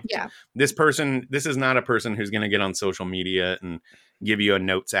 Like, this is not a person who's going to get on social media and give you a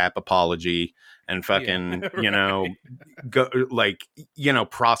Notes app apology and fucking, go like,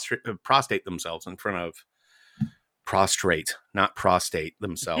 prostrate themselves in front of not prostate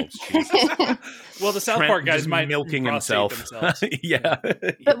themselves. Well, the South Park guys might milking himself. Yeah.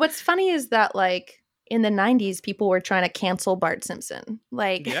 But what's funny is that like in the 90s, people were trying to cancel Bart Simpson.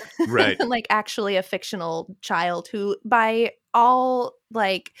 Like, right. Like actually a fictional child who, by all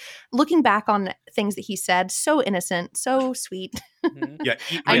like looking back on things that he said, so innocent, so sweet. Yeah,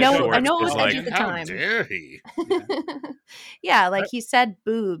 I know it was edgy at the how time. Dare he? Yeah, like he said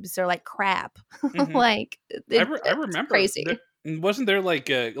boobs or like crap. Like I remember crazy. Wasn't there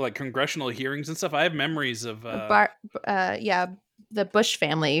like congressional hearings and stuff? I have memories of the Bush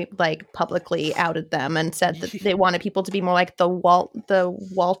family like publicly outed them and said that they wanted people to be more like the Waltons.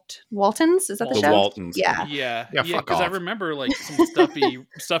 Is that the show? Waltons. Yeah. Because I remember like some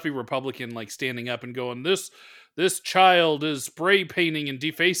stuffy Republican like standing up and going, this child is spray painting and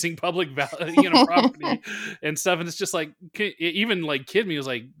defacing public property and stuff. And it's just like, even like kid me was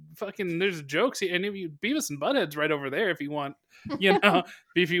like, fucking there's jokes and if you Beavis and Butthead's right over there if you want, you know,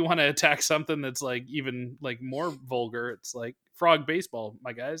 if you want to attack something that's like even like more vulgar. It's like frog baseball,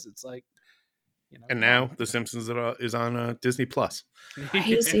 my guys. It's like, you know. And now The Simpsons is on Disney Plus.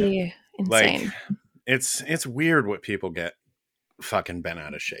 Crazy. Insane. Like, it's weird what people get fucking bent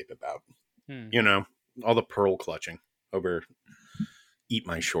out of shape about. You know, all the pearl clutching over eat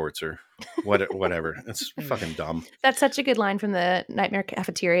my shorts or whatever. It's fucking dumb. That's such a good line from the Nightmare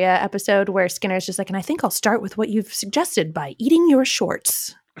Cafeteria episode where Skinner's just like, and I think I'll start with what you've suggested by eating your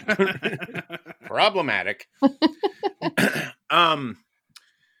shorts. Problematic.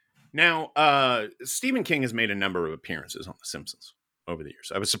 Now, Stephen King has made a number of appearances on The Simpsons over the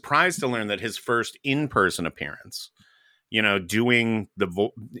years. I was surprised to learn that his first in-person appearance, you know, doing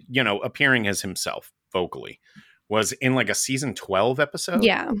appearing as himself vocally, was in like a season 12 episode.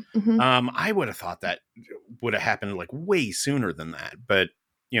 Yeah. Mm-hmm. I would have thought that would have happened like way sooner than that. But,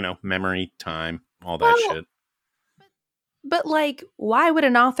 you know, memory, time, all that shit. But like, why would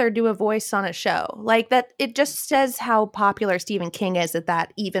an author do a voice on a show? Like that, it just says how popular Stephen King is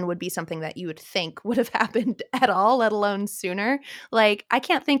that even would be something that you would think would have happened at all, let alone sooner. Like, I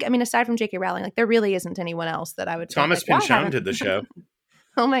can't think, I mean, aside from J.K. Rowling, like there really isn't anyone else that I would Thomas think, like, Pynchon did the show.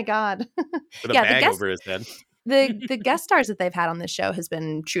 Oh my God. With a bag over his head. The guest stars that they've had on this show has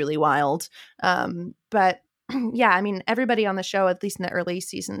been truly wild. But yeah, I mean, everybody on the show, at least in the early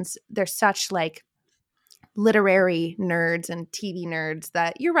seasons, they're such like literary nerds and TV nerds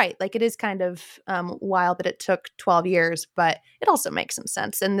that you're right. Like it is kind of wild that it took 12 years, but it also makes some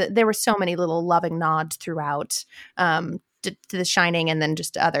sense. And there were so many little loving nods throughout to The Shining and then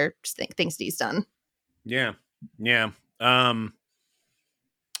just other things that he's done. Yeah. Yeah. You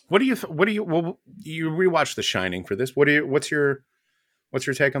rewatched The Shining for this. What's your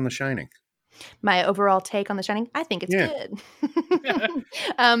take on The Shining? My overall take on The Shining, I think it's good.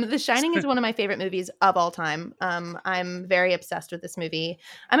 The Shining is one of my favorite movies of all time. I'm very obsessed with this movie.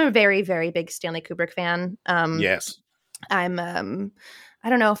 I'm a very, very big Stanley Kubrick fan. Yes. I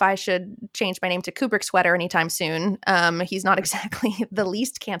don't know if I should change my name to Kubrick Sweater anytime soon. He's not exactly the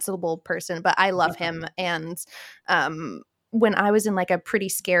least cancelable person, but I love him. And when I was in like a pretty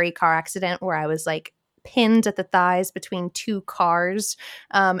scary car accident where I was like pinned at the thighs between two cars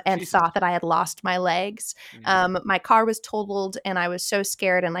and thought that I had lost my legs. My car was totaled and I was so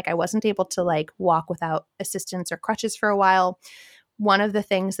scared and like I wasn't able to like walk without assistance or crutches for a while. One of the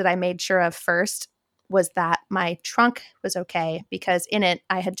things that I made sure of first was that my trunk was okay because in it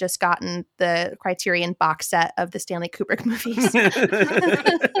I had just gotten the Criterion box set of the Stanley Kubrick movies.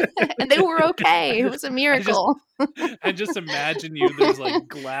 And they were okay. It was a miracle. I just imagine you, there's like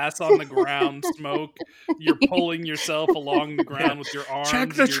glass on the ground, smoke. You're pulling yourself along the ground with your arms.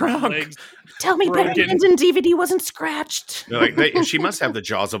 Check the trunk. Legs. Tell me Bennigan's in DVD wasn't scratched. She must have the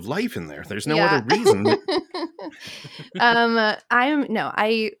jaws of life in there. There's no other reason.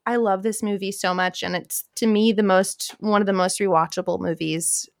 I love this movie so much, and it's to me one of the most rewatchable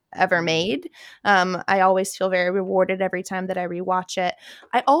movies ever made. I always feel very rewarded every time that I rewatch it.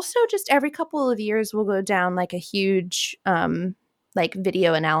 I also just every couple of years will go down like a huge like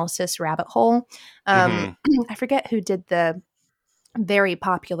video analysis rabbit hole. I forget who did the very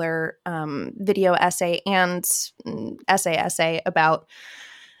popular video essay and essay about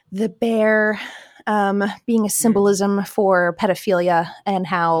the bear being a symbolism for pedophilia and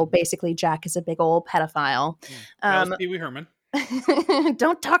how basically Jack is a big old pedophile. That was Pee Wee Herman.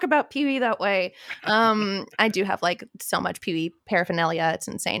 Don't talk about Pee-wee that way. I do have like so much Pee-wee paraphernalia. It's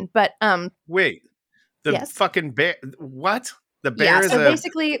insane. But wait, the fucking bear. What? The bear is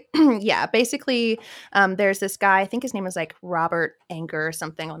basically, there's this guy. I think his name is like Robert Anger or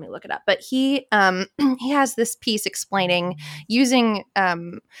something. Let me look it up. But he has this piece explaining using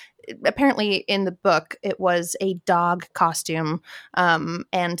apparently in the book it was a dog costume,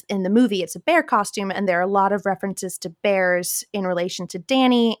 and in the movie it's a bear costume, and there are a lot of references to bears in relation to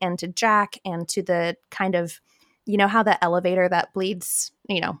Danny and to Jack and to the kind of, you know, how the elevator that bleeds,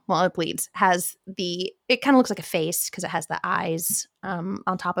 it has it kind of looks like a face because it has the eyes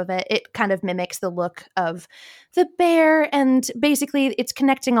on top of it. It kind of mimics the look of the bear, and basically it's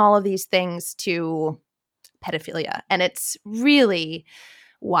connecting all of these things to pedophilia, and it's really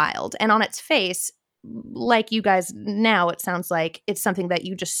wild. And on its face, like you guys now, it sounds like it's something that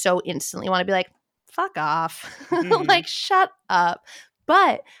you just so instantly want to be like, fuck off. Like, shut up.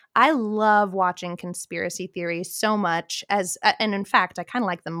 But I love watching conspiracy theories so much and in fact, I kind of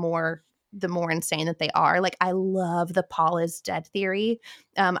like them more the more insane that they are. Like, I love the Paul is dead theory.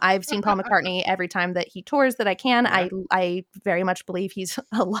 I've seen Paul McCartney every time that he tours that I can. Yeah. I very much believe he's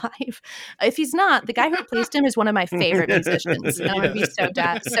alive. If he's not, the guy who replaced him is one of my favorite musicians. And I'm going to be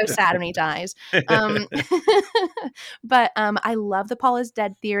so sad when he dies. But I love the Paul is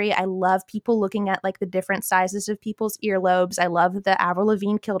dead theory. I love people looking at like the different sizes of people's earlobes. I love the Avril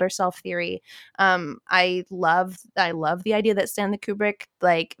Lavigne killed herself theory. I love the idea that Stanley Kubrick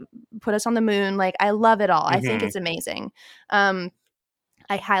like put us on the moon. Like, I love it all. I think it's amazing.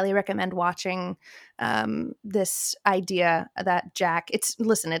 I highly recommend watching this idea that Jack, it's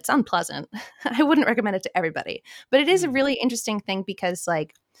unpleasant. I wouldn't recommend it to everybody, but it is a really interesting thing because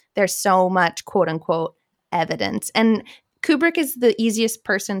like there's so much quote unquote evidence, and Kubrick is the easiest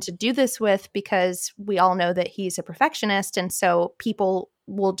person to do this with because we all know that he's a perfectionist. And so people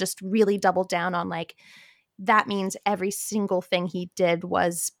will just really double down on like, that means every single thing he did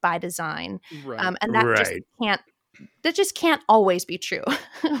was by design. Right. And that just can't always be true.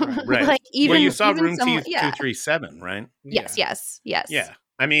 Right. Like, even, well, you saw even Room someone, 237, right? Yes. Yeah.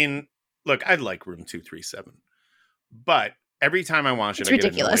 I mean, look, I like Room 237, but every time I watch it, It's I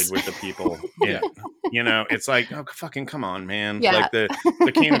ridiculous. get annoyed with the people. Yeah. You know, it's like, oh, fucking come on, man. Yeah. Like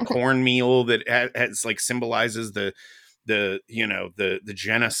the can of cornmeal that has like symbolizes the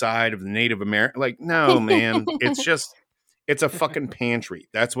genocide of the Native American. Like, no, man, it's a fucking pantry.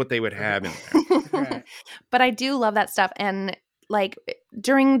 That's what they would have in there. Right. But I do love that stuff. And like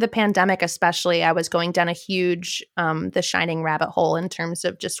during the pandemic, especially, I was going down a huge The Shining rabbit hole in terms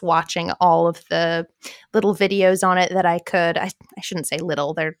of just watching all of the little videos on it that I could. I shouldn't say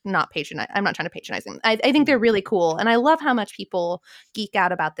little. They're not patronizing. I'm not trying to patronize them. I think they're really cool. And I love how much people geek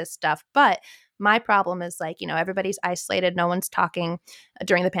out about this stuff. But my problem is like, everybody's isolated. No one's talking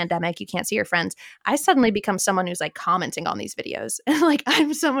during the pandemic. You can't see your friends. I suddenly become someone who's like commenting on these videos. And like,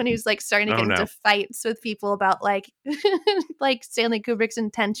 I'm someone who's like starting to get into fights with people about like, like Stanley Kubrick's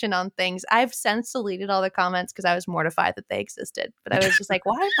intention on things. I've since deleted all the comments because I was mortified that they existed. But I was just like,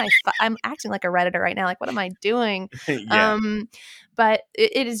 why am I'm acting like a Redditor right now. Like, what am I doing? Yeah. But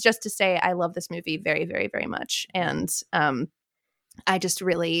it is just to say, I love this movie very, very, very much. And I just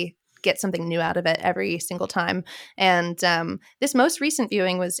really get something new out of it every single time. And this most recent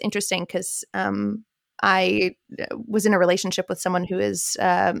viewing was interesting because I was in a relationship with someone who is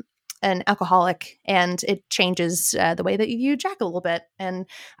an alcoholic, and it changes the way that you view Jack a little bit. And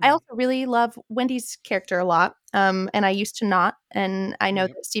I also really love Wendy's character a lot. And I used to not. And I know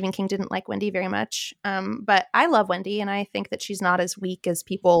that Stephen King didn't like Wendy very much. But I love Wendy, and I think that she's not as weak as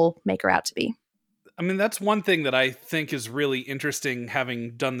people make her out to be. I mean, that's one thing that I think is really interesting,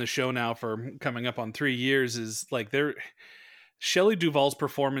 having done the show now for coming up on 3 years, is like Shelley Duvall's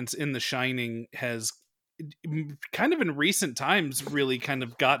performance in The Shining has kind of in recent times really kind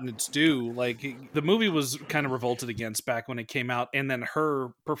of gotten its due. Like, the movie was kind of revolted against back when it came out, and then her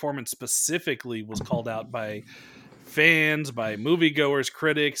performance specifically was called out by fans, by moviegoers,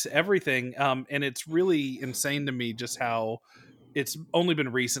 critics, everything. And it's really insane to me just how it's only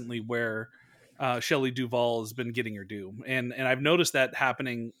been recently where Shelley Duvall has been getting her due. And I've noticed that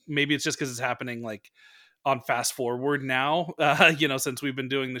happening. Maybe it's just because it's happening like on fast forward now, since we've been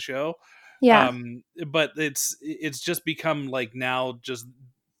doing the show. Yeah. But it's just become like now just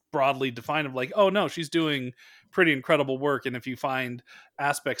broadly defined of like, oh no, she's doing pretty incredible work. And if you find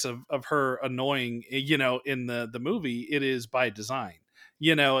aspects of her annoying, in the movie, it is by design.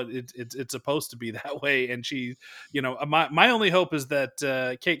 It's supposed to be that way. And she, my only hope is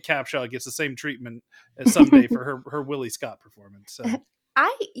that Kate Capshaw gets the same treatment as someday for her Willie Scott performance. So.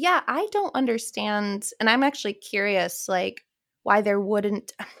 I don't understand. And I'm actually curious, like, why there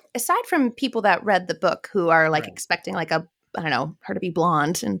wouldn't, aside from people that read the book who are like expecting like her to be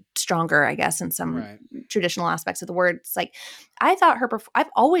blonde and stronger, I guess, in some traditional aspects of the word. It's like, I thought I've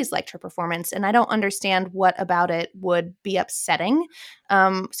always liked her performance, and I don't understand what about it would be upsetting.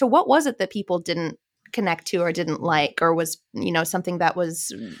 So what was it that people didn't connect to or didn't like, or was, something that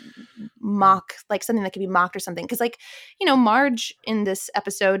was like something that could be mocked or something? Because like, Marge in this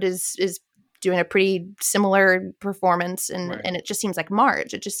episode is doing a pretty similar performance, and it just seems like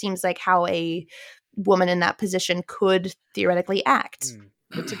Marge. It just seems like how a woman in that position could theoretically act.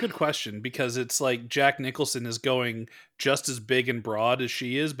 It's a good question, because it's like Jack Nicholson is going just as big and broad as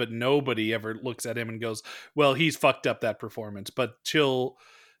she is, but nobody ever looks at him and goes, well, he's fucked up that performance. But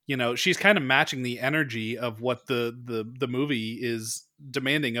she's kind of matching the energy of what the movie is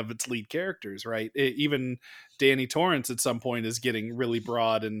demanding of its lead characters, right? Even Danny Torrance at some point is getting really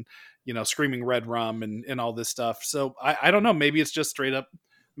broad and, screaming red rum and all this stuff. So I don't know, maybe it's just straight up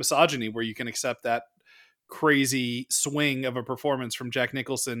misogyny where you can accept that crazy swing of a performance from Jack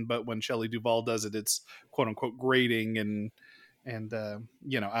Nicholson, but when Shelley Duvall does it, it's quote unquote grating and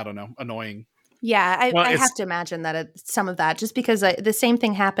I don't know, annoying. Yeah, Well, I it's- have to imagine that some of that, just because the same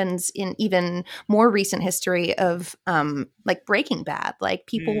thing happens in even more recent history of like Breaking Bad. Like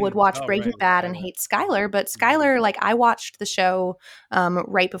people would watch Breaking Bad and hate Skyler, but Skyler, like I watched the show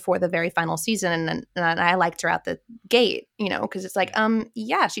right before the very final season, and I liked her out the gate, because it's like,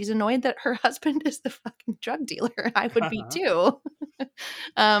 yeah, she's annoyed that her husband is the fucking drug dealer. I would be too.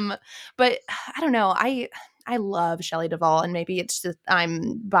 But I don't know. I love Shelley Duvall, and maybe it's just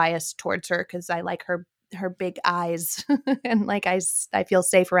I'm biased towards her because I like her big eyes and like I feel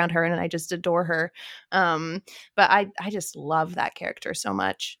safe around her and I just adore her. But I just love that character so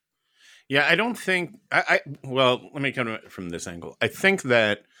much. Yeah, I don't think well, let me come to it from this angle. I think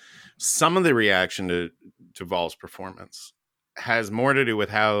that some of the reaction to Duvall's performance has more to do with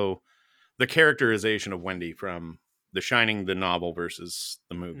how the characterization of Wendy from The Shining, the novel, versus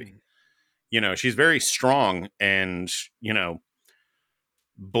the movie. She's very strong and,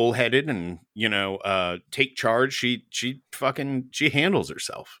 bullheaded and, take charge. She handles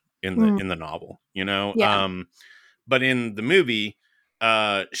herself in the novel, Yeah. But in the movie,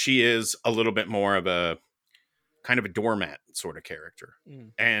 she is a little bit more of a kind of a doormat sort of character.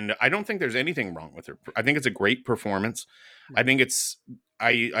 And I don't think there's anything wrong with her. I think it's a great performance. I think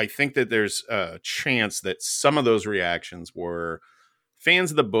I think that there's a chance that some of those reactions were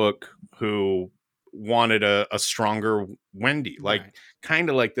fans of the book who wanted a stronger Wendy, kind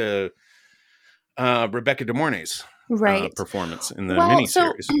of like the Rebecca De Mornay's performance in the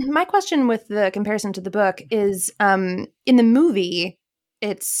miniseries. So my question with the comparison to the book is, in the movie,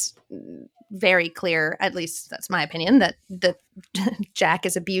 it's very clear, at least that's my opinion, that Jack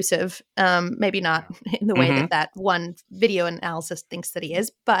is abusive. Maybe not in the way that one video analysis thinks that he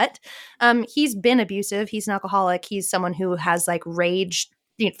is, but he's been abusive. He's an alcoholic. He's someone who has like rage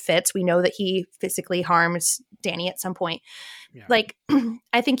fits. We know that he physically harms Danny at some point. Yeah. Like,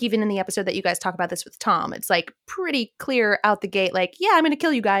 I think even in the episode that you guys talk about this with Tom, it's like pretty clear out the gate, like, yeah, I'm going to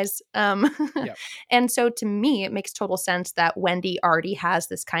kill you guys. Yep. And so to me, it makes total sense that Wendy already has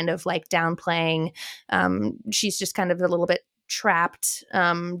this kind of like downplaying. She's just kind of a little bit trapped,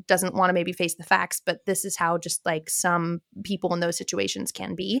 doesn't want to maybe face the facts, but this is how just like some people in those situations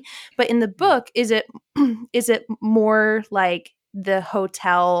can be. But in the book, is it more like the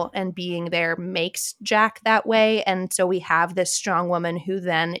hotel and being there makes Jack that way, and so we have this strong woman who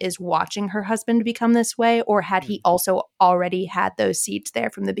then is watching her husband become this way, or had he also already had those seeds there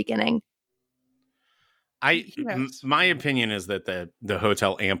from the beginning? My opinion is that the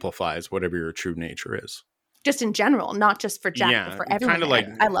hotel amplifies whatever your true nature is, just in general, not just for Jack, but for everyone. Kind of like,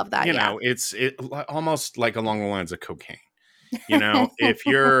 I love that. It's almost like along the lines of cocaine. If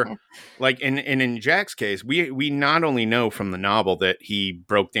you're like in Jack's case, we not only know from the novel that he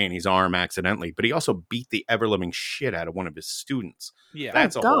broke Danny's arm accidentally, but he also beat the ever living shit out of one of his students. Yeah,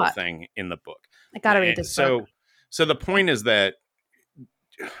 that's a whole thing in the book. I gotta read this book. So the point is that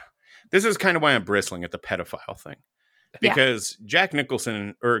this is kind of why I'm bristling at the pedophile thing, because Jack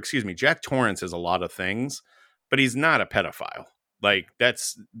Torrance is a lot of things, but he's not a pedophile. Like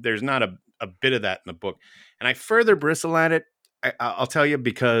there's not a bit of that in the book, and I further bristle at it. I'll tell you,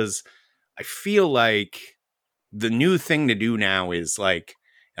 because I feel like the new thing to do now is like,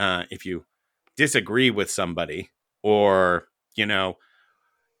 if you disagree with somebody, or,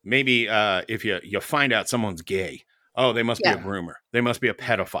 maybe if you find out someone's gay, oh, they must be a groomer. They must be a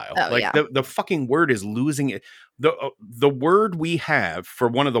pedophile. The fucking word is losing it. The word we have for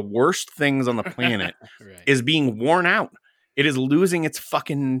one of the worst things on the planet is being worn out. It is losing its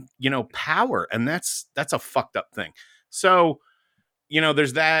fucking, power. And that's a fucked up thing. So,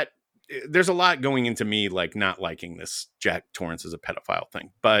 there's that. There's a lot going into me, like, not liking this Jack Torrance as a pedophile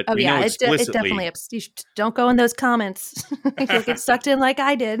thing. But we know explicitly, it definitely, don't go in those comments. You'll get sucked in like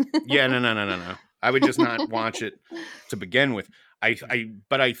I did. Yeah, no. I would just not watch it to begin with.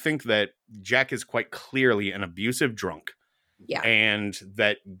 But I think that Jack is quite clearly an abusive drunk. Yeah. And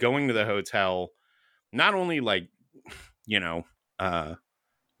that going to the hotel, not only like,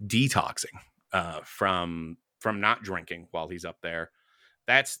 detoxing from not drinking while he's up there,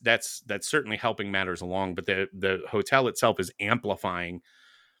 that's certainly helping matters along, but the hotel itself is amplifying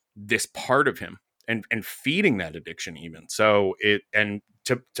this part of him and feeding that addiction even. So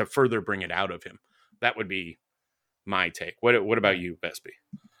to further bring it out of him. That would be my take. What about you, Vespi?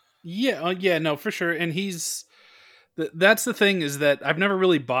 Yeah, no, for sure. And that's the thing, is that I've never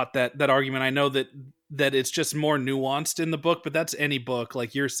really bought that argument. I know that it's just more nuanced in the book, but that's any book.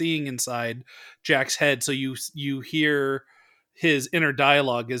 Like, you're seeing inside Jack's head, so you hear his inner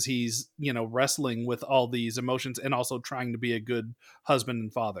dialogue as he's, wrestling with all these emotions and also trying to be a good husband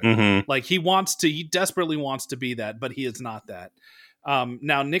and father. Mhm. Like he desperately wants to be that, but he is not that.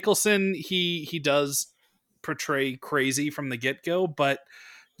 Now Nicholson, he does portray crazy from the get-go, but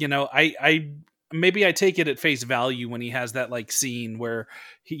I maybe I take it at face value when he has that like scene where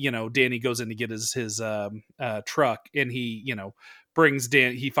Danny goes in to get his truck, and he brings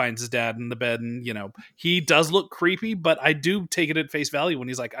Dan, he finds his dad in the bed, and he does look creepy, but I do take it at face value when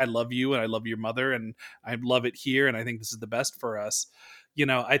he's like, I love you and I love your mother and I love it here and I think this is the best for us.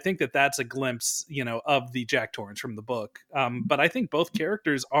 I think that that's a glimpse of the Jack Torrance from the book, but I think both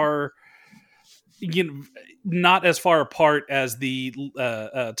characters are not as far apart as the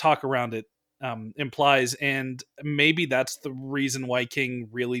talk around it implies, and maybe that's the reason why King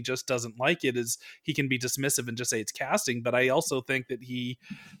really just doesn't like it, is he can be dismissive and just say it's casting, but I also think that he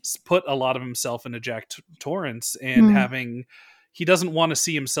put a lot of himself into Jack Torrance, and he doesn't want to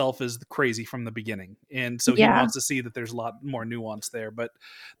see himself as crazy from the beginning, and so he wants to see that there's a lot more nuance there. But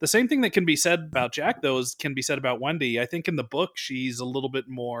the same thing that can be said about Jack, though, can be said about Wendy. I think in the book she's a little bit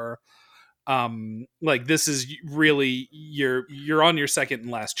more like, this is really you're on your second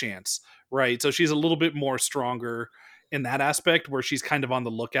and last chance, right? So she's a little bit more stronger in that aspect, where she's kind of on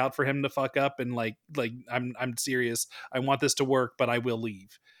the lookout for him to fuck up, and like I'm serious, I want this to work, but I will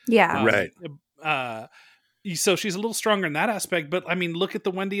leave. Right. So she's a little stronger in that aspect, but I mean, look at the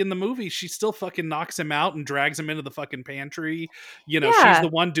Wendy in the movie. She still fucking knocks him out and drags him into the fucking pantry. She's the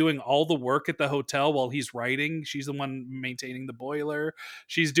one doing all the work at the hotel while he's writing. She's the one maintaining the boiler.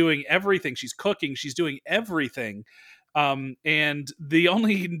 She's doing everything. She's cooking. She's doing everything. And the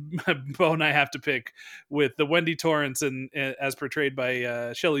only bone I have to pick with the Wendy Torrance and as portrayed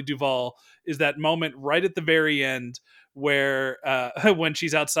by Shelley Duvall is that moment right at the very end where when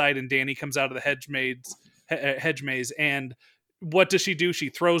she's outside and Danny comes out of the hedge maze, and what does she do? She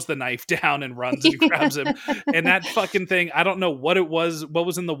throws the knife down and runs and grabs him. And that fucking thing, I don't know what it was, what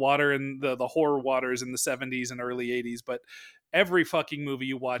was in the water in the horror waters in the 70s and early 80s, but every fucking movie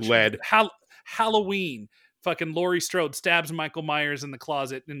you watch, Lead. Halloween, fucking Laurie Strode stabs Michael Myers in the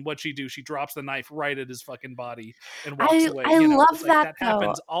closet, and what she do? She drops the knife right at his fucking body and walks away. I love that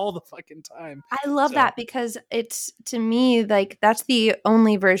happens all the fucking time. I love that, because it's, to me, like, that's the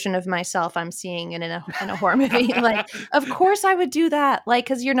only version of myself I'm seeing in a horror movie. Like, of course I would do that, like,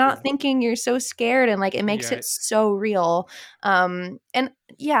 because you're not thinking, you're so scared, and like it makes it so real. And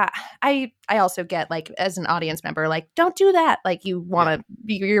yeah, I also get, like, as an audience member, like, don't do that. Like, you want to,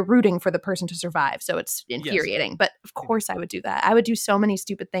 you're rooting for the person to survive, so it's infuriating. But of course I would do that. I would do so many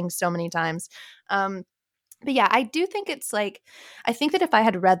stupid things so many times. But yeah, I do think it's like, I think that if I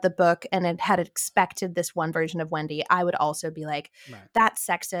had read the book and it had expected this one version of Wendy, I would also be like, that's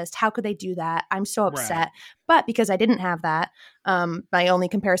sexist. How could they do that? I'm so upset. Right. But because I didn't have that, my only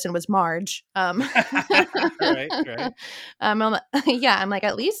comparison was Marge. Right. I'm like,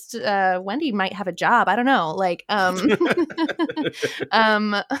 at least Wendy might have a job. I don't know. Like,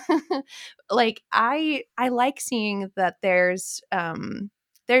 like I like seeing that there's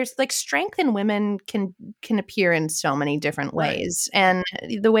like strength in women can appear in so many different ways. Right. And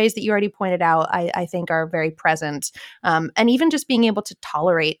the ways that you already pointed out, I think are very present. And even just being able to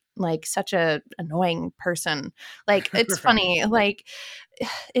tolerate like such a annoying person. Like, it's funny, like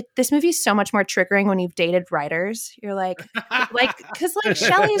this movie is so much more triggering when you've dated writers. You're like, cause like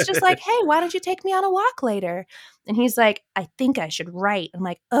Shelley is just like, hey, why don't you take me on a walk later? And he's like, I think I should write. I'm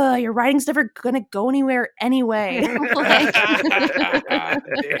like, your writing's never going to go anywhere anyway. Like,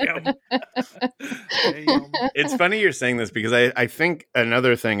 Damn. It's funny you're saying this, because I think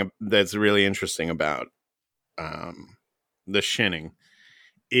another thing that's really interesting about the Shinning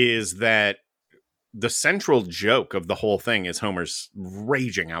is that the central joke of the whole thing is Homer's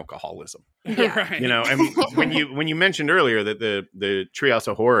raging alcoholism. Yeah. Right. And when you mentioned earlier that the Treehouse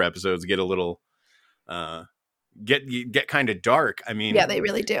of Horror episodes get a little get kind of dark. I mean, yeah, they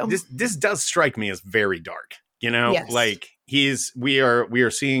really do. This does strike me as very dark. Yes. Like we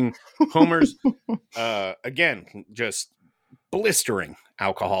are seeing Homer's again, just blistering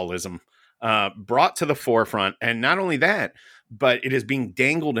alcoholism brought to the forefront, and not only that, but it is being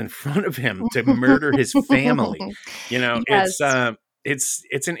dangled in front of him to murder his family. Yes.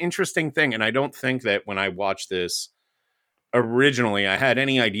 It's an interesting thing, and I don't think that when I watched this originally, I had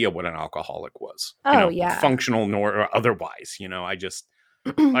any idea what an alcoholic was. Functional nor otherwise. I just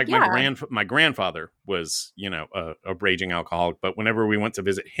like my grandfather was a raging alcoholic, but whenever we went to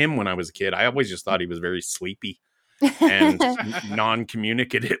visit him when I was a kid, I always just thought he was very sleepy and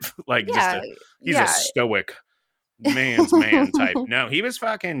non-communicative. Like he's a stoic man's man type. No, he was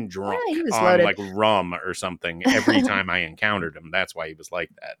fucking drunk Yeah, he was on loaded. like rum or something every time I encountered him. That's why he was like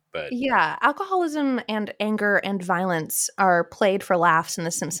that. But Yeah, alcoholism and anger and violence are played for laughs in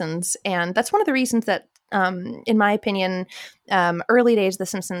The Simpsons, and that's one of the reasons that, in my opinion, early days of The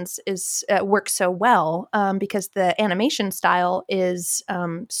Simpsons is works so well, because the animation style is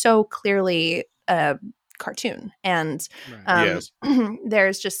so clearly a cartoon, and yes.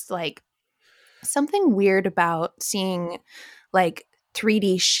 there's just like something weird about seeing like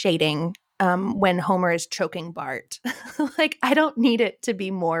 3D shading when Homer is choking Bart. Like, I don't need it to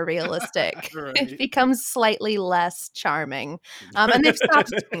be more realistic. Right. It becomes slightly less charming. And they've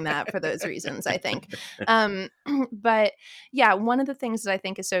stopped doing that for those reasons, I think. But yeah, one of the things that I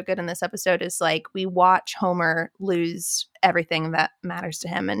think is so good in this episode is like we watch Homer lose everything that matters to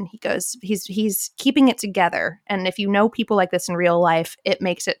him, and he's keeping it together. And if you know people like this in real life, it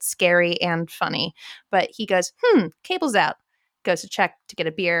makes it scary and funny. But he goes, cable's out. Goes to check to get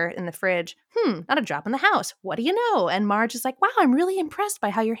a beer in the fridge. Not a drop in the house. What do you know? And Marge is like, wow, I'm really impressed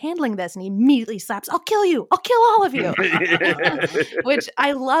by how you're handling this. And he immediately slaps, I'll kill you. I'll kill all of you. Which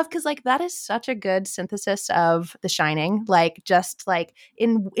I love, because like that is such a good synthesis of The Shining. Like just like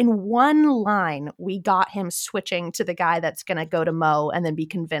in one line, we got him switching to the guy that's going to go to Mo and then be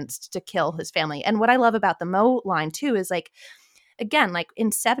convinced to kill his family. And what I love about the Mo line too is like, again, like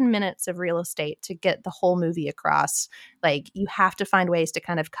in 7 minutes of real estate to get the whole movie across, like you have to find ways to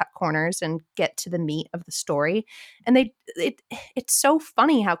kind of cut corners and get to the meat of the story. And it's so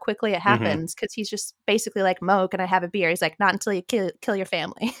funny how quickly it happens, because he's just basically like, Mo, can I have a beer? He's like, not until you kill your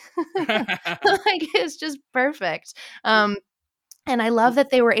family. Like, it's just perfect. And I love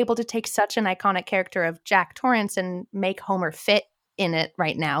that they were able to take such an iconic character of Jack Torrance and make Homer fit in it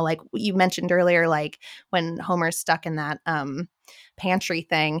right now. Like you mentioned earlier, like when Homer's stuck in that pantry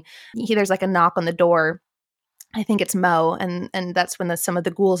thing, there's like a knock on the door. I think it's Mo, and that's when some of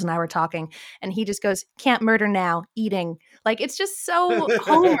the ghouls and I were talking, and he just goes, can't murder now, eating. Like, it's just so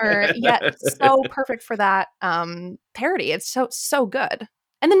Homer, yet so perfect for that parody. It's so good.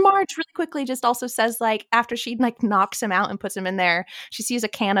 And then Marge really quickly just also says, like, after she like knocks him out and puts him in there, she sees a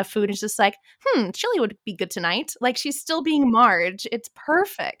can of food and is just like, chili would be good tonight. Like, she's still being Marge. It's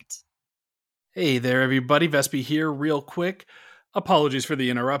perfect. Hey there, everybody. Vespi here, real quick. Apologies for the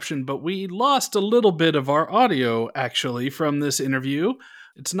interruption, but we lost a little bit of our audio, actually, from this interview.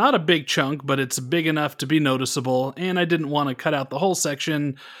 It's not a big chunk, but it's big enough to be noticeable, and I didn't want to cut out the whole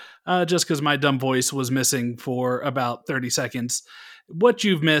section just because my dumb voice was missing for about 30 seconds. What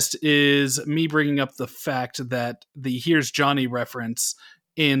you've missed is me bringing up the fact that the Here's Johnny reference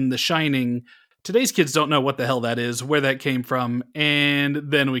in The Shining, today's kids don't know what the hell that is, where that came from, and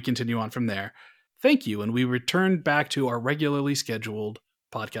then we continue on from there. Thank you, and we return back to our regularly scheduled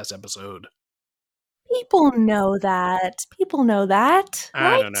podcast episode. People know that.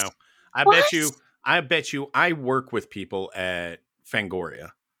 I right? don't know. I bet you I work with people at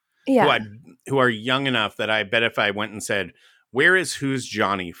Fangoria who are young enough that I bet if I went and said, where is Who's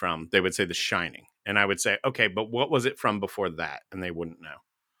Johnny from? They would say The Shining. And I would say, okay, but what was it from before that? And they wouldn't know.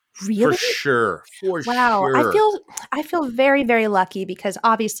 Really? For sure. Wow. Sure. I feel very, very lucky, because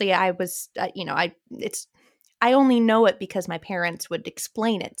obviously I was, I only know it because my parents would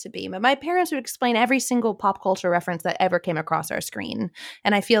explain it to me. But my parents would explain every single pop culture reference that ever came across our screen.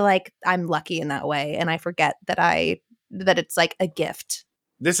 And I feel like I'm lucky in that way. And I forget that it's like a gift.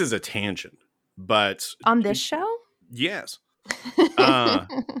 This is a tangent, but On this show? Yes.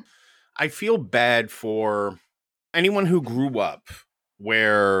 I feel bad for anyone who grew up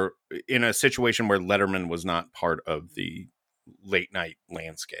where in a situation where Letterman was not part of the late night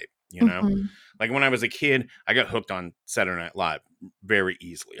landscape, you know? Mm-hmm. Like when I was a kid, I got hooked on Saturday Night Live very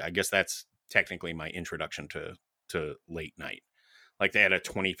easily. I guess that's technically my introduction to late night. Like they had a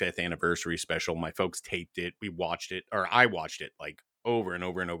 25th anniversary special. My folks taped it. We watched it, or I watched it like over and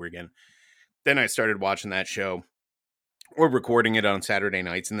over and over again. Then I started watching that show or recording it on Saturday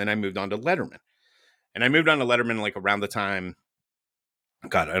nights. And then I moved on to Letterman. And I moved on to Letterman like around the time,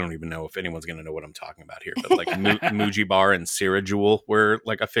 God, I don't even know if anyone's going to know what I'm talking about here, but like Muji Bar and Sarah Jewel were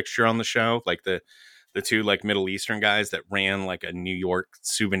like a fixture on the show. Like the two like Middle Eastern guys that ran like a New York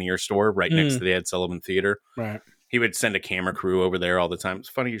souvenir store right next to the Ed Sullivan Theater. Right. He would send a camera crew over there all the time. It's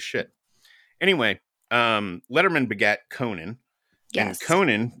funny as shit. Anyway, Letterman begat Conan. Yes. And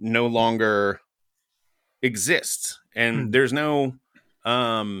Conan no longer exists. And there's no...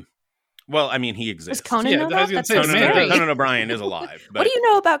 well, I mean, he exists. Does Conan know that? That's so scary. Conan O'Brien is alive. But what do you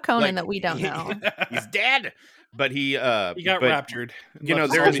know about Conan that we don't know? He's dead. But he got raptured. You know,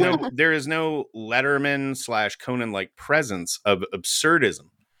 there is no Letterman / Conan like presence of absurdism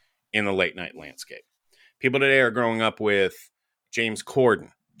in the late night landscape. People today are growing up with James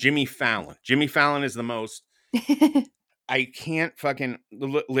Corden, Jimmy Fallon. Jimmy Fallon is the most. I can't fucking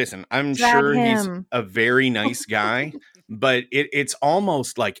listen. I'm sure he's a very nice guy, but it's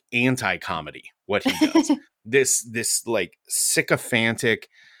almost like anti-comedy what he does. this like sycophantic,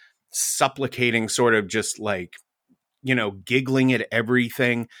 supplicating sort of just like, giggling at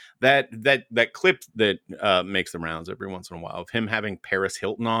everything. That clip that makes the rounds every once in a while of him having Paris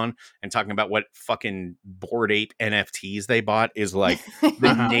Hilton on and talking about what fucking Bored Ape NFTs they bought is like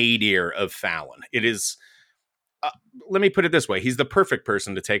the nadir of Fallon. It is. Let me put it this way: he's the perfect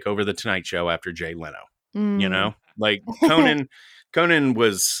person to take over the Tonight Show after Jay Leno. Like Conan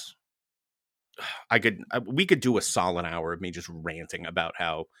was. We could do a solid hour of me just ranting about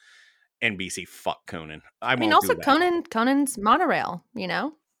how NBC fucked Conan. I mean, also Conan's Monorail.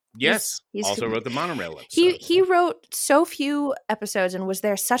 Yes, he's also wrote the Monorail episode. He wrote so few episodes and was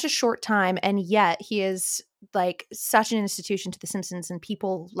there such a short time, and yet he is like such an institution to The Simpsons, and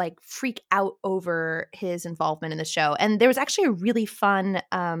people like freak out over his involvement in the show. And there was actually a really fun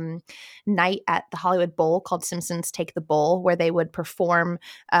night at the Hollywood Bowl called Simpsons Take the Bowl, where they would perform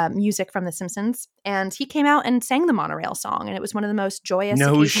music from The Simpsons. And he came out and sang the Monorail song, and it was one of the most joyous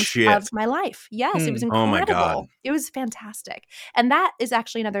occasions of my life. Yes, it was incredible. Oh my God. It was fantastic. And that is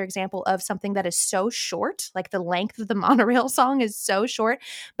actually another example of something that is so short. Like the length of the Monorail song is so short,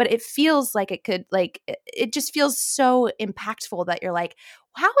 but it feels like it could, like, it just feels so impactful that you're like,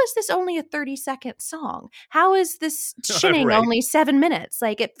 how is this only a 30-second song? How is this Shinning only 7 minutes?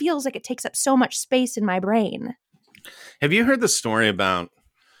 Like, it feels like it takes up so much space in my brain. Have you heard the story about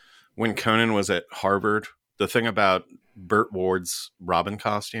when Conan was at Harvard, the thing about Burt Ward's Robin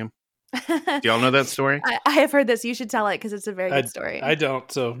costume? Do y'all know that story? I have heard this. You should tell it because it's a very good story. I don't.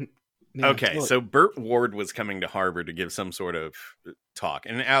 So yeah, okay, so Burt Ward was coming to Harvard to give some sort of talk.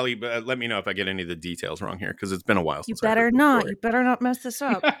 And Allie, let me know if I get any of the details wrong here, because it's been a while since You better not mess this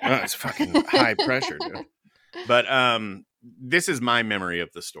up. It's fucking high pressure, dude. But this is my memory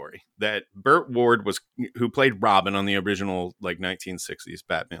of the story, that Burt Ward who played Robin on the original like 1960s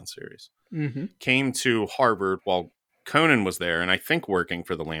Batman series, came to Harvard while Conan was there, and I think working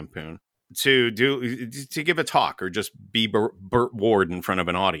for the Lampoon, to give a talk or just be Burt Ward in front of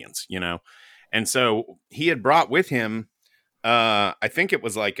an audience, And so he had brought with him, I think it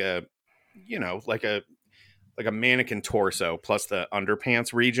was like a mannequin torso plus the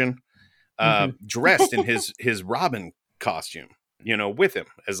underpants region, dressed in his Robin costume, with him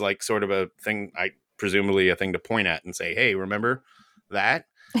as like sort of a thing, presumably a thing to point at and say, hey, remember that?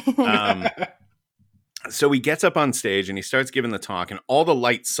 So he gets up on stage and he starts giving the talk, and all the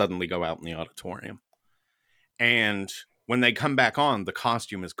lights suddenly go out in the auditorium. And when they come back on, the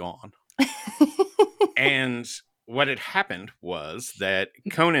costume is gone. And what had happened was that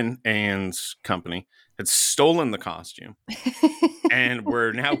Conan and company had stolen the costume and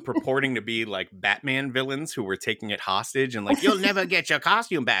were now purporting to be like Batman villains who were taking it hostage and like, you'll never get your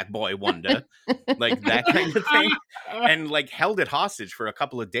costume back, boy wonder. Like that kind of thing. And like held it hostage for a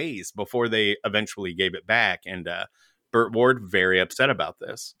couple of days before they eventually gave it back. And Burt Ward, very upset about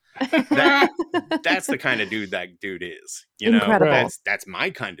this. That's the kind of dude that dude is. Incredible. That's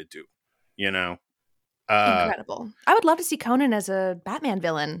my kind of dude, Incredible. I would love to see Conan as a Batman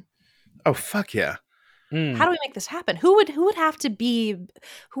villain. Oh, fuck yeah. How do we make this happen? Who would have to be?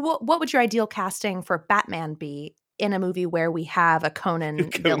 What would your ideal casting for Batman be in a movie where we have a Conan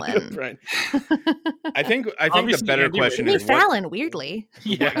villain? Right. I think the better question is Fallon. Weirdly,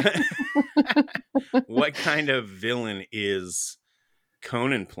 yeah. What kind of villain is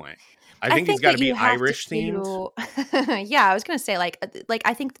Conan playing? I think he's got to be Irish themed. Yeah, I was gonna say like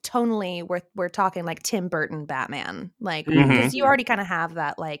I think tonally we're talking like Tim Burton Batman, like because you already kind of have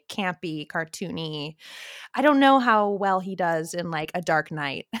that like campy, cartoony. I don't know how well he does in like A Dark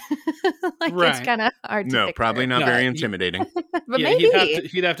Knight. It's kind of hard to picture. Probably not very intimidating. But yeah, maybe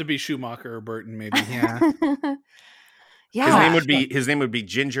he'd have to be Schumacher or Burton, maybe. Yeah. Yeah. His name would be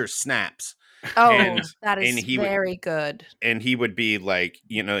Ginger Snaps. Oh, that is very good. And he would be like,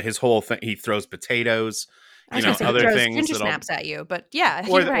 his whole thing. He throws potatoes, other things. Ginger snaps at you, but yeah,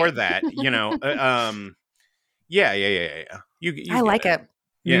 or that, yeah. I like it.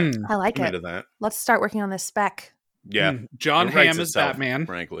 Yeah, I like it. Into that. Let's start working on this spec. Yeah, John Hamm is Batman.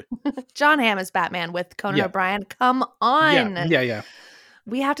 Frankly, John Hamm is Batman with Conan O'Brien. Come on, yeah.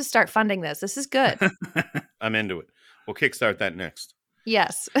 We have to start funding this. This is good. I'm into it. We'll kickstart that next.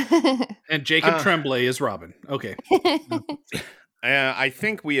 Yes. And Jacob Tremblay is Robin. Okay. I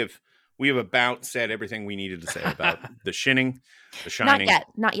think we have about said everything we needed to say about the Shinning, the Shining.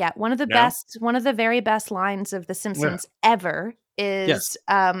 Not yet. One of the best, one of the very best lines of The Simpsons ever is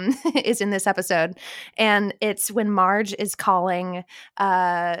is in this episode, and it's when Marge is calling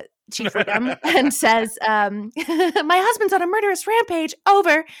Chief Wiggum and says, "My husband's on a murderous rampage.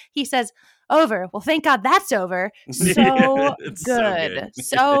 Over." He says, "Over. Well, thank God that's over." So good.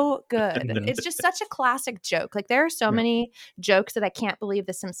 So good. It's just such a classic joke. Like, there are so many jokes that I can't believe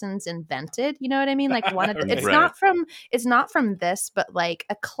The Simpsons invented. You know what I mean? Like, one of it's not from this, but like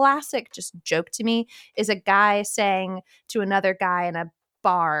a classic just joke to me is a guy saying to another guy in a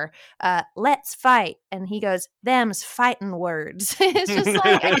bar, "Let's fight," and he goes, "Them's fighting words." It's just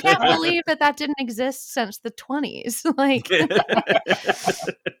like, I can't believe that didn't exist since the 20s. Like,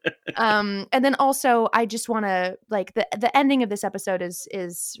 and then also I just want to, like, the ending of this episode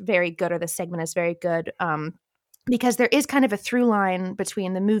is very good, or the segment is very good, because there is kind of a through line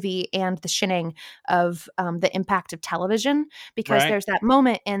between the movie and the Shinning of the impact of television, because there's that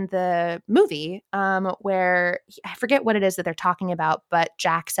moment in the movie where I forget what it is that they're talking about, but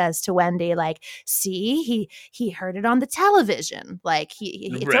Jack says to Wendy, like, "See, he heard it on the television. Like,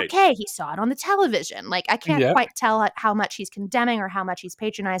 it's okay. He saw it on the television." Like, I can't quite tell how much he's condemning or how much he's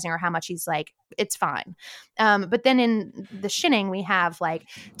patronizing or how much he's like, it's fine. But then in the Shinning, we have like,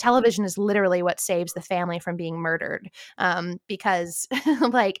 television is literally what saves the family from being murdered, because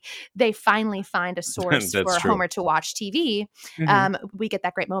like, they finally find a source for Homer to watch TV. We get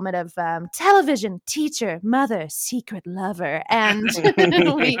that great moment of television, teacher, mother, secret lover, and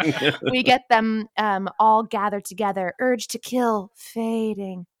we get them all gathered together, urge to kill,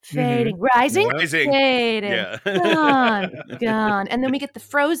 fading, rising, fading, gone. And then we get the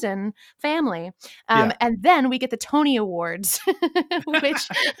Frozen family, and then we get the Tony Awards, which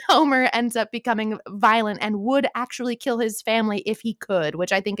Homer ends up becoming violent and would actually kill his family if he could,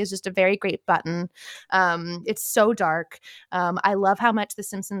 which I think is just a very great button. It's so dark. I love how much The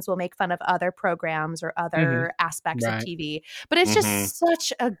Simpsons will make fun of other programs or other aspects of TV, but it's just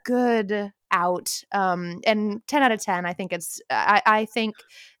such a good out, and 10 out of 10. I think I think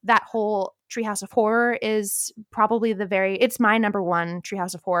that whole Treehouse of Horror is probably it's my number one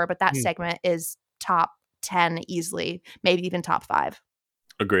Treehouse of Horror, but that segment is top 10 easily, maybe even top 5.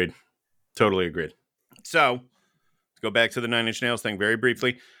 Agreed. Totally agreed. So let's go back to the Nine Inch Nails thing very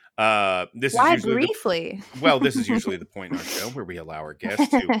briefly. Why briefly? This is usually the point in our show where we allow our guests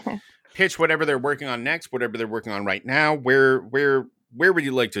to pitch whatever they're working on next, whatever they're working on right now. Where would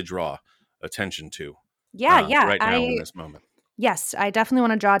you like to draw attention to? Right now in this moment. Yes, I definitely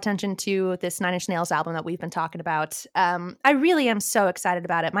want to draw attention to this Nine Inch Nails album that we've been talking about. I really am so excited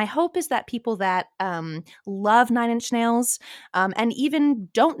about it. My hope is that people that love Nine Inch Nails and even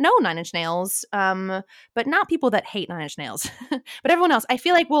don't know Nine Inch Nails, but not people that hate Nine Inch Nails, but everyone else, I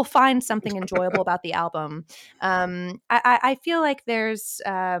feel like we'll find something enjoyable about the album. I feel like there's,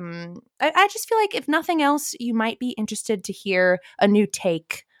 I just feel like if nothing else, you might be interested to hear a new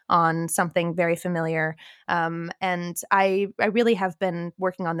take on something very familiar. And I really have been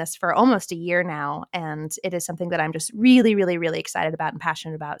working on this for almost a year now, and it is something that I'm just really, really, really excited about and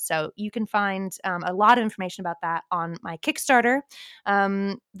passionate about. So you can find a lot of information about that on my Kickstarter.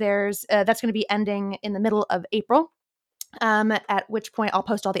 That's going to be ending in the middle of April. At which point I'll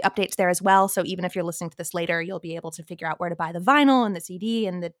post all the updates there as well. So even if you're listening to this later, you'll be able to figure out where to buy the vinyl and the CD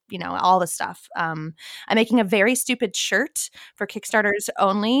and the, all the stuff. I'm making a very stupid shirt for Kickstarters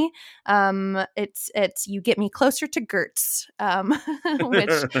only. It's You Get Me Closer to Goertz,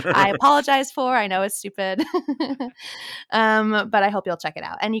 which I apologize for. I know it's stupid. But I hope you'll check it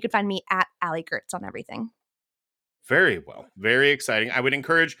out. And you can find me at Allie Goertz on everything. Very well. Very exciting. I would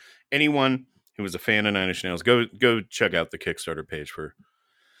encourage anyone who was a fan of Nine Inch Nails, go check out the Kickstarter page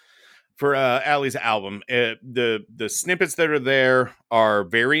for Allie's album. The snippets that are there are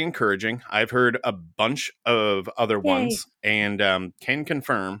very encouraging. I've heard a bunch of other ones and can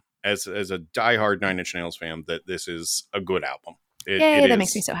confirm as a diehard Nine Inch Nails fan that this is a good album. That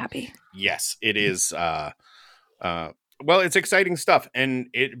makes me so happy. Yes, it is. It's exciting stuff, and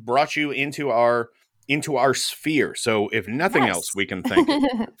it brought you into our sphere. So if nothing else, we can thank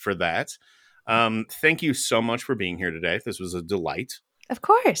you for that. Thank you so much for being here today. This was a delight. Of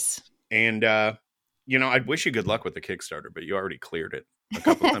course. And, I'd wish you good luck with the Kickstarter, but you already cleared it a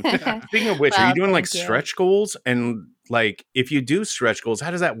couple times. Speaking of which, are you doing stretch goals? And like, if you do stretch goals,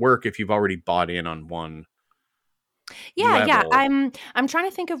 how does that work if you've already bought in on one? Yeah. I'm trying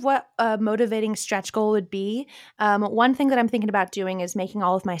to think of what a motivating stretch goal would be. One thing that I'm thinking about doing is making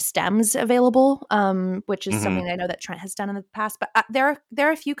all of my stems available, which is something that I know that Trent has done in the past. But there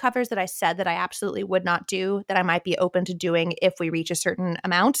are a few covers that I said that I absolutely would not do that I might be open to doing if we reach a certain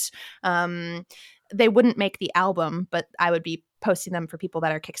amount. They wouldn't make the album, but I would be posting them for people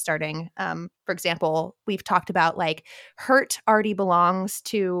that are kickstarting. For example, we've talked about like Hurt already belongs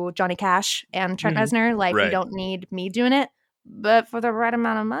to Johnny Cash and Trent Reznor. Like we Right. don't need me doing it, but for the right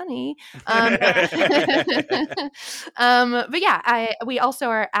amount of money. But yeah, we also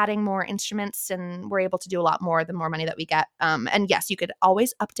are adding more instruments, and we're able to do a lot more the more money that we get. And yes, you could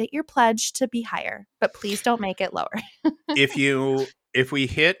always update your pledge to be higher, but please don't make it lower. If we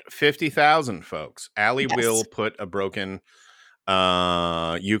hit 50,000 folks, Allie Yes. will put a broken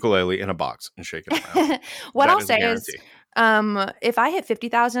ukulele in a box and shake it around. What That I'll is a say is, guarantee. if I hit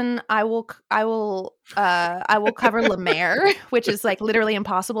 50,000, I will cover Lemaire, which is like literally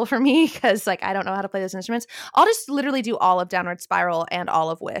impossible for me because like I don't know how to play those instruments. I'll just literally do all of Downward Spiral and all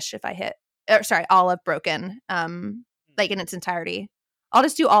of Wish if I hit, all of Broken, like in its entirety. I'll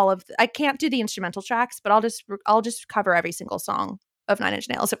just do all of. I can't do the instrumental tracks, but I'll just cover every single song of Nine Inch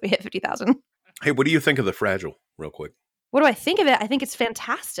Nails if we hit 50,000. Hey, what do you think of The Fragile, real quick? What do I think of it? I think it's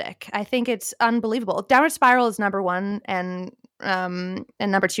fantastic. I think it's unbelievable. Downward Spiral is number one, and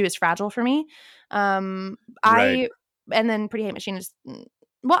number two is Fragile for me. And then Pretty Hate Machine is.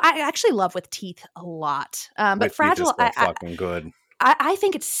 Well, I actually love With Teeth a lot, but With Teeth Fragile, is so fucking good. I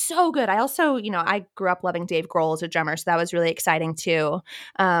think it's so good. I also, I grew up loving Dave Grohl as a drummer, so that was really exciting too.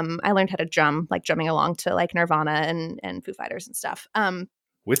 I learned how to drum, like drumming along to like Nirvana and Foo Fighters and stuff.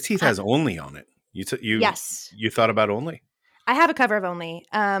 With Teeth has Only on it. Yes. You thought about Only? I have a cover of Only.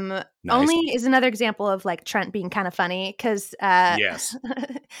 Nice. Only is another example of like Trent being kind of funny because Yes.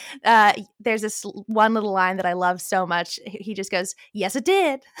 there's this one little line that I love so much. He just goes, "Yes, it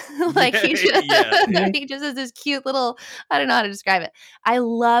did." Like he just has this cute little, I don't know how to describe it. I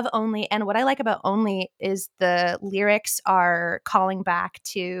love Only. And what I like about Only is the lyrics are calling back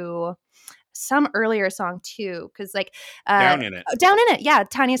to some earlier song too, because like Down in It. Yeah,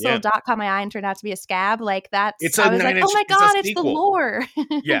 tiniest little dot caught my eye and turned out to be a scab. Like that's, I was like, oh my god, it's the lore.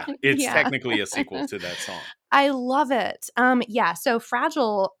 Yeah, it's technically a sequel to that song. I love it. Yeah, so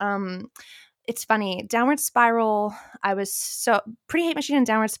Fragile, it's funny. Downward Spiral, Pretty Hate Machine and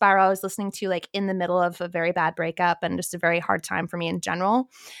Downward Spiral I was listening to like in the middle of a very bad breakup and just a very hard time for me in general.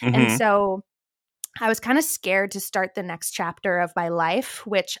 And so I was kind of scared to start the next chapter of my life,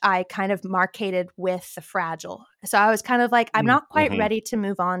 which I kind of marketed with the Fragile. So I was kind of like, I'm not quite ready to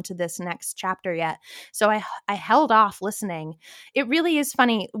move on to this next chapter yet. So I held off listening. It really is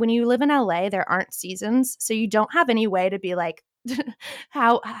funny. When you live in LA, there aren't seasons. So you don't have any way to be like,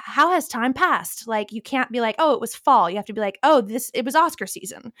 how has time passed? Like you can't be like, oh, it was fall. You have to be like, oh, it was Oscar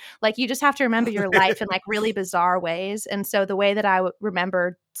season. Like you just have to remember your life in like really bizarre ways. And so the way that I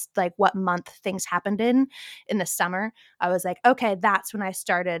remember like what month things happened in the summer, I was like, okay, that's when I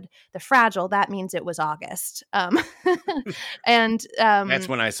started the Fragile. That means it was August. And that's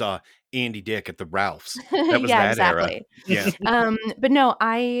when I saw Andy Dick at the Ralphs. That was that exactly. Era. Yeah. But no,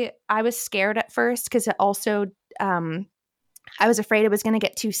 I was scared at first because it also I was afraid it was going to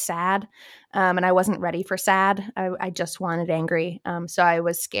get too sad, and I wasn't ready for sad. I just wanted angry, so I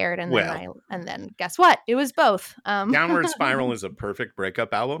was scared. And then guess what? It was both. Downward Spiral is a perfect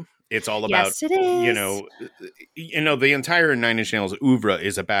breakup album. It's all about, yes, it is. the entire Nine Inch Nails oeuvre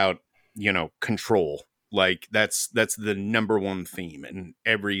is about, control. Like that's the number one theme in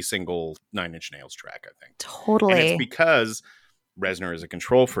every single Nine Inch Nails track, I think. Totally. And it's because Reznor is a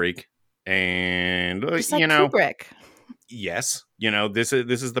control freak, and just like Kubrick. Yes, this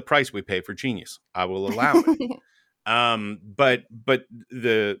is the price we pay for genius. I will allow it. But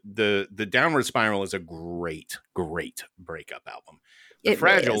the Downward Spiral is a great breakup album. The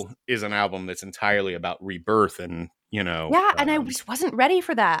Fragile really is an album that's entirely about rebirth and yeah, and I just wasn't ready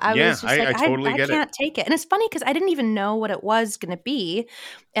for that. I was just like, I totally can't take it. And it's funny because I didn't even know what it was going to be,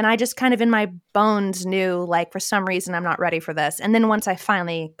 and I just kind of in my bones knew like for some reason I'm not ready for this. And then once I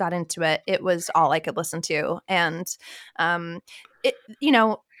finally got into it, it was all I could listen to. And Nine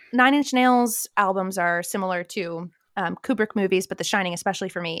Inch Nails albums are similar to Kubrick movies, but The Shining, especially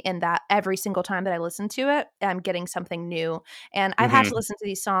for me, in that every single time that I listen to it, I'm getting something new. And I've had to listen to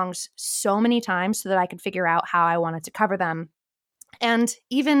these songs so many times so that I could figure out how I wanted to cover them. And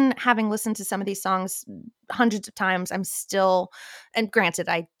even having listened to some of these songs hundreds of times, I'm still, and granted,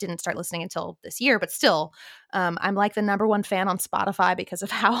 I didn't start listening until this year, but still, I'm like the number one fan on Spotify because of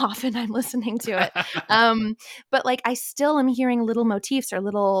how often I'm listening to it. But like, I still am hearing little motifs or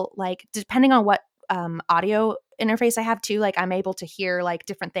little, like, depending on what audio interface I have too, like I'm able to hear like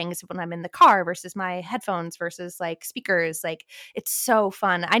different things when I'm in the car versus my headphones versus like speakers. Like it's so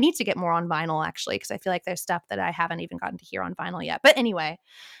fun. I need to get more on vinyl actually, because I feel like there's stuff that I haven't even gotten to hear on vinyl yet. But anyway,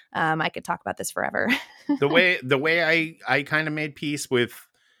 I could talk about this forever. the way I kind of made peace with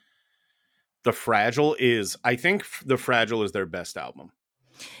I think The Fragile is their best album.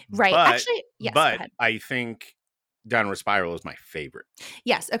 Right. But, Actually, yes. Go but ahead. I think Downward Spiral is my favorite.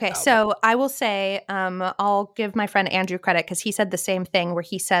 Yes. Okay. album. So I will say, I'll give my friend Andrew credit because he said the same thing. Where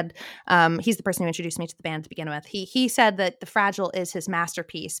he said, he's the person who introduced me to the band to begin with. He said that The Fragile is his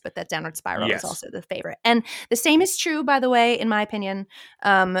masterpiece, but that Downward Spiral Yes. is also the favorite. And the same is true, by the way, in my opinion.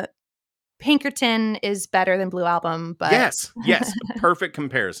 Pinkerton is better than Blue Album, but yes, perfect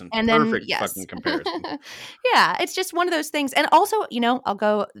comparison. And then, perfect yes. fucking comparison. Yeah, it's just one of those things. And also, I'll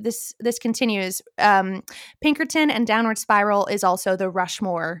go. This continues. Pinkerton and Downward Spiral is also the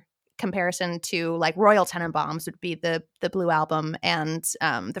Rushmore comparison to like Royal Tenenbaums would be the Blue Album and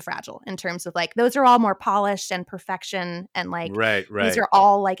The Fragile in terms of like those are all more polished and perfection and like right. these are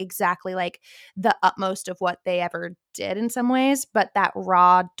all like exactly like the utmost of what they ever did in some ways, but that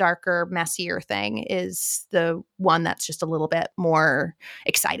raw, darker, messier thing is the one that's just a little bit more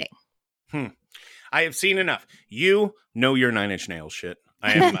exciting. I have seen enough. You know your Nine Inch Nails shit.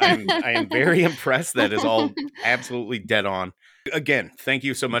 I am very impressed. That is all absolutely dead on. Again, thank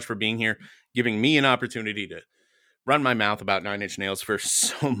you so much for being here, giving me an opportunity to run my mouth about Nine Inch Nails for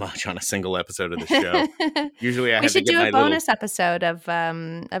so much on a single episode of the show. Usually, we should do a bonus episode of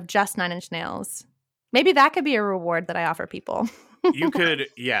just Nine Inch Nails. Maybe that could be a reward that I offer people. You could,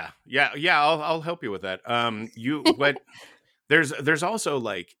 yeah. I'll help you with that. There's also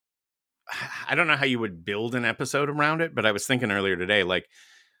like, I don't know how you would build an episode around it, but I was thinking earlier today, like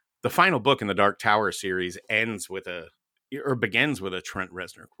the final book in the Dark Tower series begins with a Trent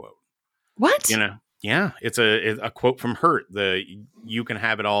Reznor quote. What? Yeah, it's a quote from Hurt. "You can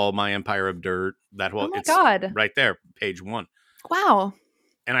have it all, my empire of dirt." That whole, God, right there, page 1. Wow.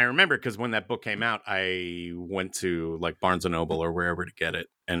 And I remember because when that book came out, I went to like Barnes and Noble or wherever to get it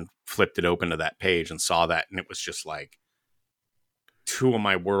and flipped it open to that page and saw that, and it was just like two of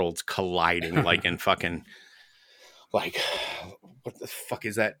my worlds colliding, like in fucking like what the fuck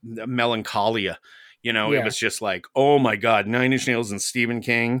is that? Melancholia. It was just like, oh my God, Nine Inch Nails and Stephen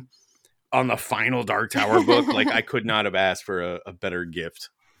King on the final Dark Tower book. Like I could not have asked for a better gift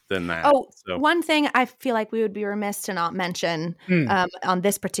than that. Oh, so. One thing I feel like we would be remiss to not mention on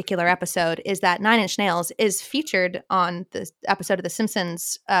this particular episode is that Nine Inch Nails is featured on this episode of The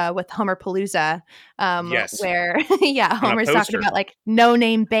Simpsons with Homer Palooza, yes. where Homer's talking about like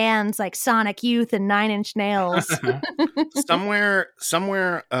no-name bands like Sonic Youth and Nine Inch Nails.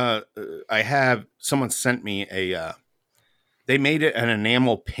 somewhere, I have someone sent me they made it an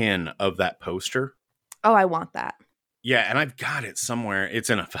enamel pin of that poster. Oh, I want that. Yeah, and I've got it somewhere. It's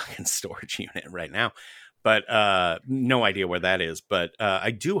in a fucking storage unit right now, but no idea where that is. But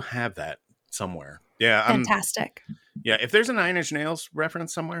I do have that somewhere. Yeah, fantastic. If there's a Nine Inch Nails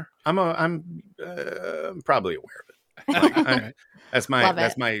reference somewhere, I'm probably aware of it. That's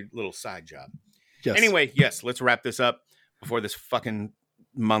my little side job. Yes. Anyway, yes, let's wrap this up before this fucking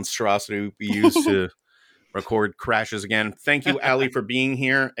monstrosity we use to record crashes again. Thank you, Allie, for being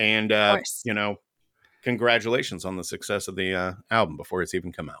here, and congratulations on the success of the album before it's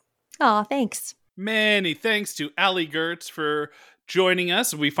even come out. Oh, thanks. Many thanks to Allie Goertz for joining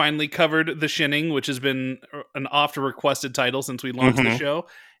us. We finally covered The Shinning, which has been an oft-requested title since we launched the show.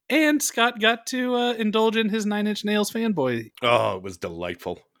 And Scott got to indulge in his Nine Inch Nails fanboy. Oh, it was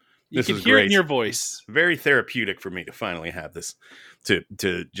delightful. You can hear it in your voice. Very therapeutic for me to finally have this,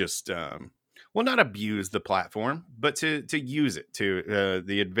 to just, not abuse the platform, but to use it to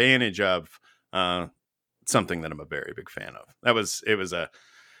the advantage of something that I'm a very big fan of. It was a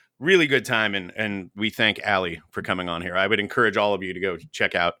really good time, and we thank Allie for coming on here. I would encourage all of you to go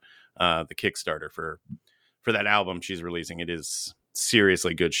check out the Kickstarter for that album she's releasing. It is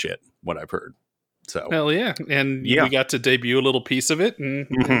seriously good shit, what I've heard. So hell yeah. And we got to debut a little piece of it, and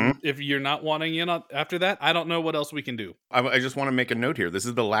if you're not wanting in after that, I don't know what else we can do. I just want to make a note here. This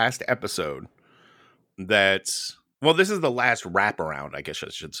is the last episode this is the last wraparound, I guess I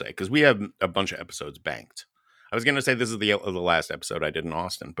should say, because we have a bunch of episodes banked. I was going to say this is the last episode I did in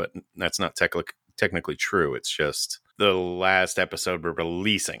Austin, but that's not technically true. It's just the last episode we're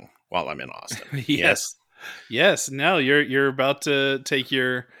releasing while I'm in Austin. Yes. No, you're about to take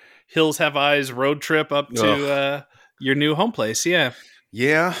your Hills Have Eyes road trip up to your new home place. Yeah.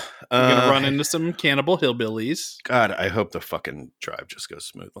 Yeah. You're going to run into some cannibal hillbillies. God, I hope the fucking drive just goes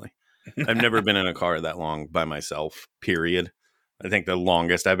smoothly. I've never been in a car that long by myself, period. I think the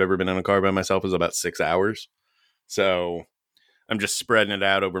longest I've ever been in a car by myself was about 6 hours. So I'm just spreading it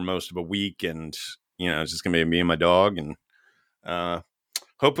out over most of a week, and it's just gonna be me and my dog, and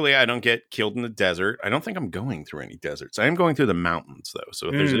hopefully I don't get killed in the desert. I don't think I'm going through any deserts. I am going through the mountains though. So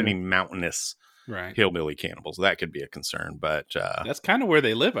if there's any mountainous Right. hillbilly cannibals. That could be a concern, but That's kind of where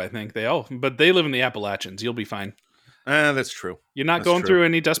they live, I think. But they live in the Appalachians. You'll be fine. that's true. You're not That's going true. through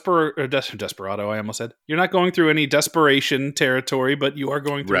any desperado. I almost said you're not going through any desperation territory, but you are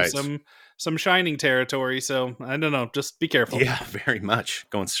going through Right. some Shining territory. So I don't know. Just be careful. Yeah, very much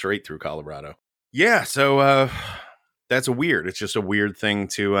going straight through Colorado. Yeah, so that's weird. It's just a weird thing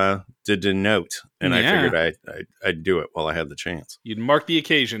to denote, and I Yeah. figured I'd do it while I had the chance. You'd mark the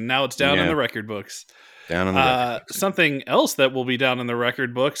occasion. Now it's down in Yeah. the record books. Down on the record books. Something else that will be down in the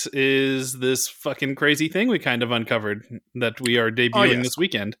record books is this fucking crazy thing we kind of uncovered that we are debuting yes. this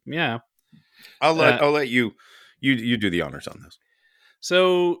weekend. Yeah. I'll let you do the honors on this.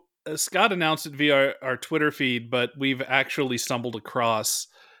 So Scott announced it via our Twitter feed, but we've actually stumbled across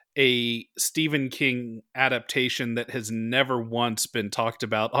a Stephen King adaptation that has never once been talked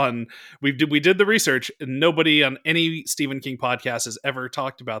about on. We did the research, and nobody on any Stephen King podcast has ever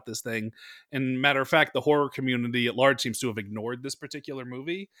talked about this thing. And matter of fact, the horror community at large seems to have ignored this particular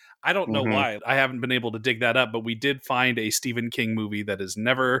movie. I don't know why. I haven't been able to dig that up, but we did find a Stephen King movie that has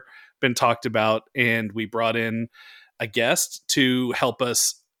never been talked about, and we brought in a guest to help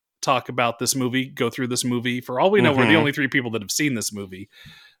us talk about this movie, go through this movie. For all we know, we're the only 3 people that have seen this movie.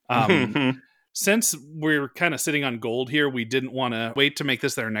 Since we're kind of sitting on gold here, we didn't want to wait to make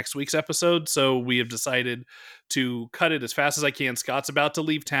this our next week's episode. So we have decided to cut it as fast as I can. Scott's about to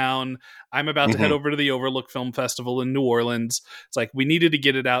leave town. I'm about to head over to the Overlook Film Festival in New Orleans. It's like we needed to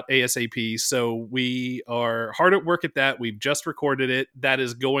get it out ASAP. So we are hard at work at that. We've just recorded it. That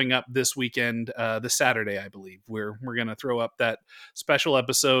is going up this weekend, this Saturday, I believe. We're going to throw up that special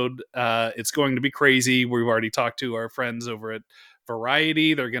episode. It's going to be crazy. We've already talked to our friends over at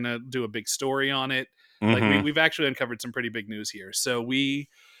Variety. They're gonna do a big story on it. Like we've actually uncovered some pretty big news here. So we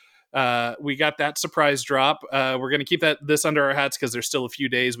got that surprise drop. We're gonna keep this under our hats because there's still a few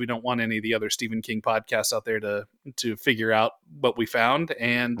days. We don't want any of the other Stephen King podcasts out there to figure out what we found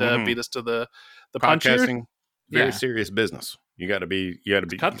and beat us to the punch here. Podcasting, very serious business. You got to be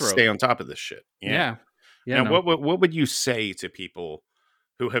cutthroat. stay on top of this shit. Yeah. Now, no. what would you say to people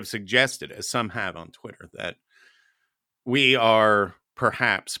who have suggested, as some have on Twitter, that we are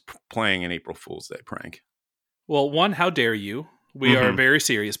perhaps playing an April Fool's Day prank? Well, one, how dare you? We are a very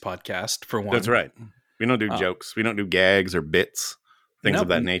serious podcast, for one. That's right. We don't do jokes. We don't do gags or bits, things of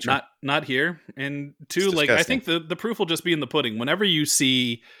that nature. Not here. And two, like, I think the proof will just be in the pudding. Whenever you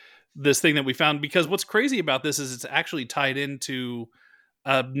see this thing that we found, because what's crazy about this is it's actually tied into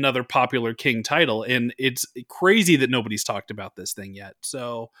another popular King title, and it's crazy that nobody's talked about this thing yet.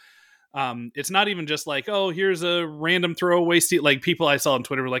 So it's not even just like, oh, here's a random throwaway like people I saw on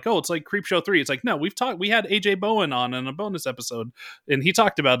Twitter were like, oh, it's like Creepshow 3. It's like, no, we had AJ Bowen on in a bonus episode, and he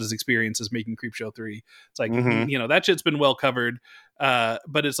talked about his experiences making Creepshow 3. It's like, that shit's been well covered.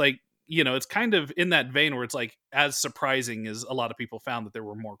 But it's like, it's kind of in that vein where it's like as surprising as a lot of people found that there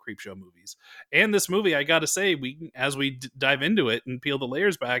were more Creepshow movies. And this movie, I got to say, as we dive into it and peel the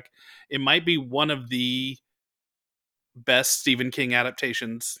layers back, it might be one of the best Stephen King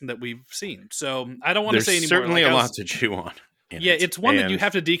adaptations that we've seen. So I don't want to say anymore. There's certainly a lot to chew on. It's one that you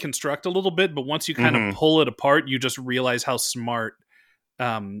have to deconstruct a little bit, but once you kind of pull it apart, you just realize how smart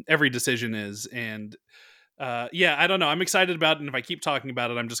every decision is. And I don't know. I'm excited about it, and if I keep talking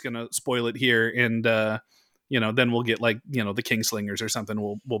about it, I'm just going to spoil it here, and then we'll get like the Kingslingers or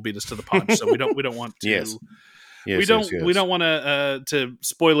something. Will beat us to the punch. So we don't want to. Yes. We don't want to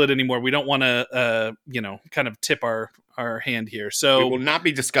spoil it anymore. We don't want to kind of tip our hand here. So we will not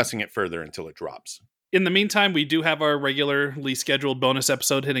be discussing it further until it drops. In the meantime, we do have our regularly scheduled bonus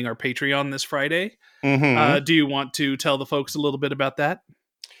episode hitting our Patreon this Friday. Do you want to tell the folks a little bit about that?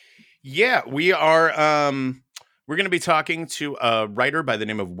 Yeah, we are. We're going to be talking to a writer by the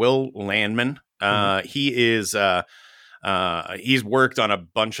name of Will Landman. He is. He's worked on a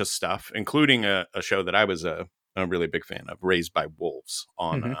bunch of stuff, including a show that I was a really big fan of, Raised by Wolves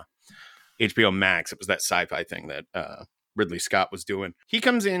on HBO Max. It was that sci-fi thing that Ridley Scott was doing. He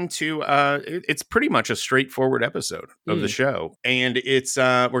comes into it's pretty much a straightforward episode of the show, and it's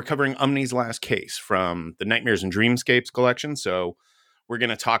we're covering Umney's Last Case from the Nightmares and Dreamscapes collection. So we're going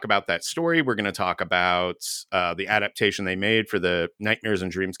to talk about that story. We're going to talk about the adaptation they made for the Nightmares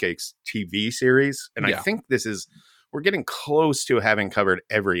and Dreamscapes TV series, and I think we're getting close to having covered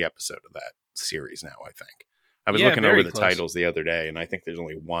every episode of that series now, I think. I was looking over the titles the other day, and I think there's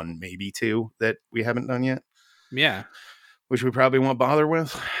only one, maybe two, that we haven't done yet. Yeah. Which we probably won't bother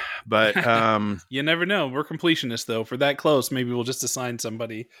with. But you never know. We're completionists, though. For that close, maybe we'll just assign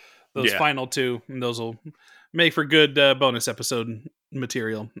somebody those final two, and those will make for good bonus episode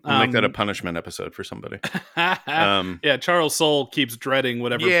material. We'll make that a punishment episode for somebody. Yeah, Charles Soule keeps dreading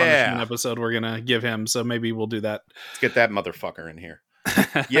whatever punishment episode we're gonna give him, so maybe we'll do that. Let's get that motherfucker in here.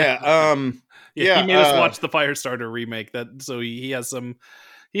 He made us watch the Firestarter remake. So he has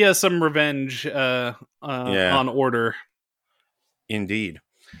some revenge on order. Indeed.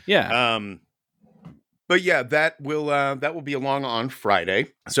 Yeah. But yeah, that will be along on Friday.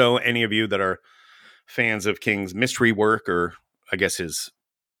 So any of you that are fans of King's mystery work, or I guess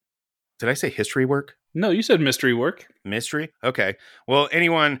did I say history work? No, you said mystery work. Mystery? Okay. Well,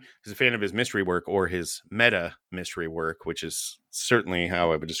 anyone who's a fan of his mystery work or his meta mystery work, which is certainly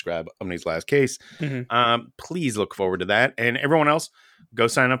how I would describe Omni's Last Case, please look forward to that. And everyone else, go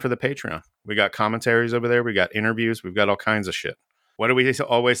sign up for the Patreon. We got commentaries over there. We got interviews. We've got all kinds of shit. What do we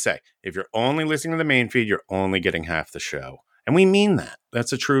always say? If you're only listening to the main feed, you're only getting half the show. And we mean that.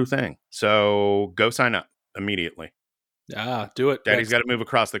 That's a true thing. So go sign up immediately. Do it. Daddy's got to move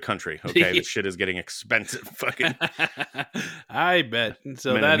across the country. Okay, this shit is getting expensive. Fucking. I bet.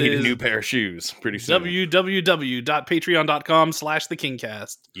 So that is a new pair of shoes pretty soon.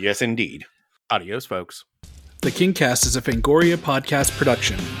 www.patreon.com/thekingcast. Yes, indeed. Adios, folks. The Kingcast is a Fangoria podcast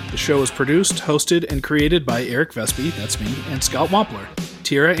production. The show is produced, hosted, and created by Eric Vespi, that's me, and Scott Wampler.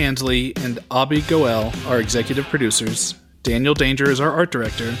 Tira Ansley and Abby Goel are executive producers. Daniel Danger is our art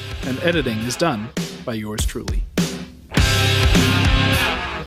director, and editing is done by yours truly.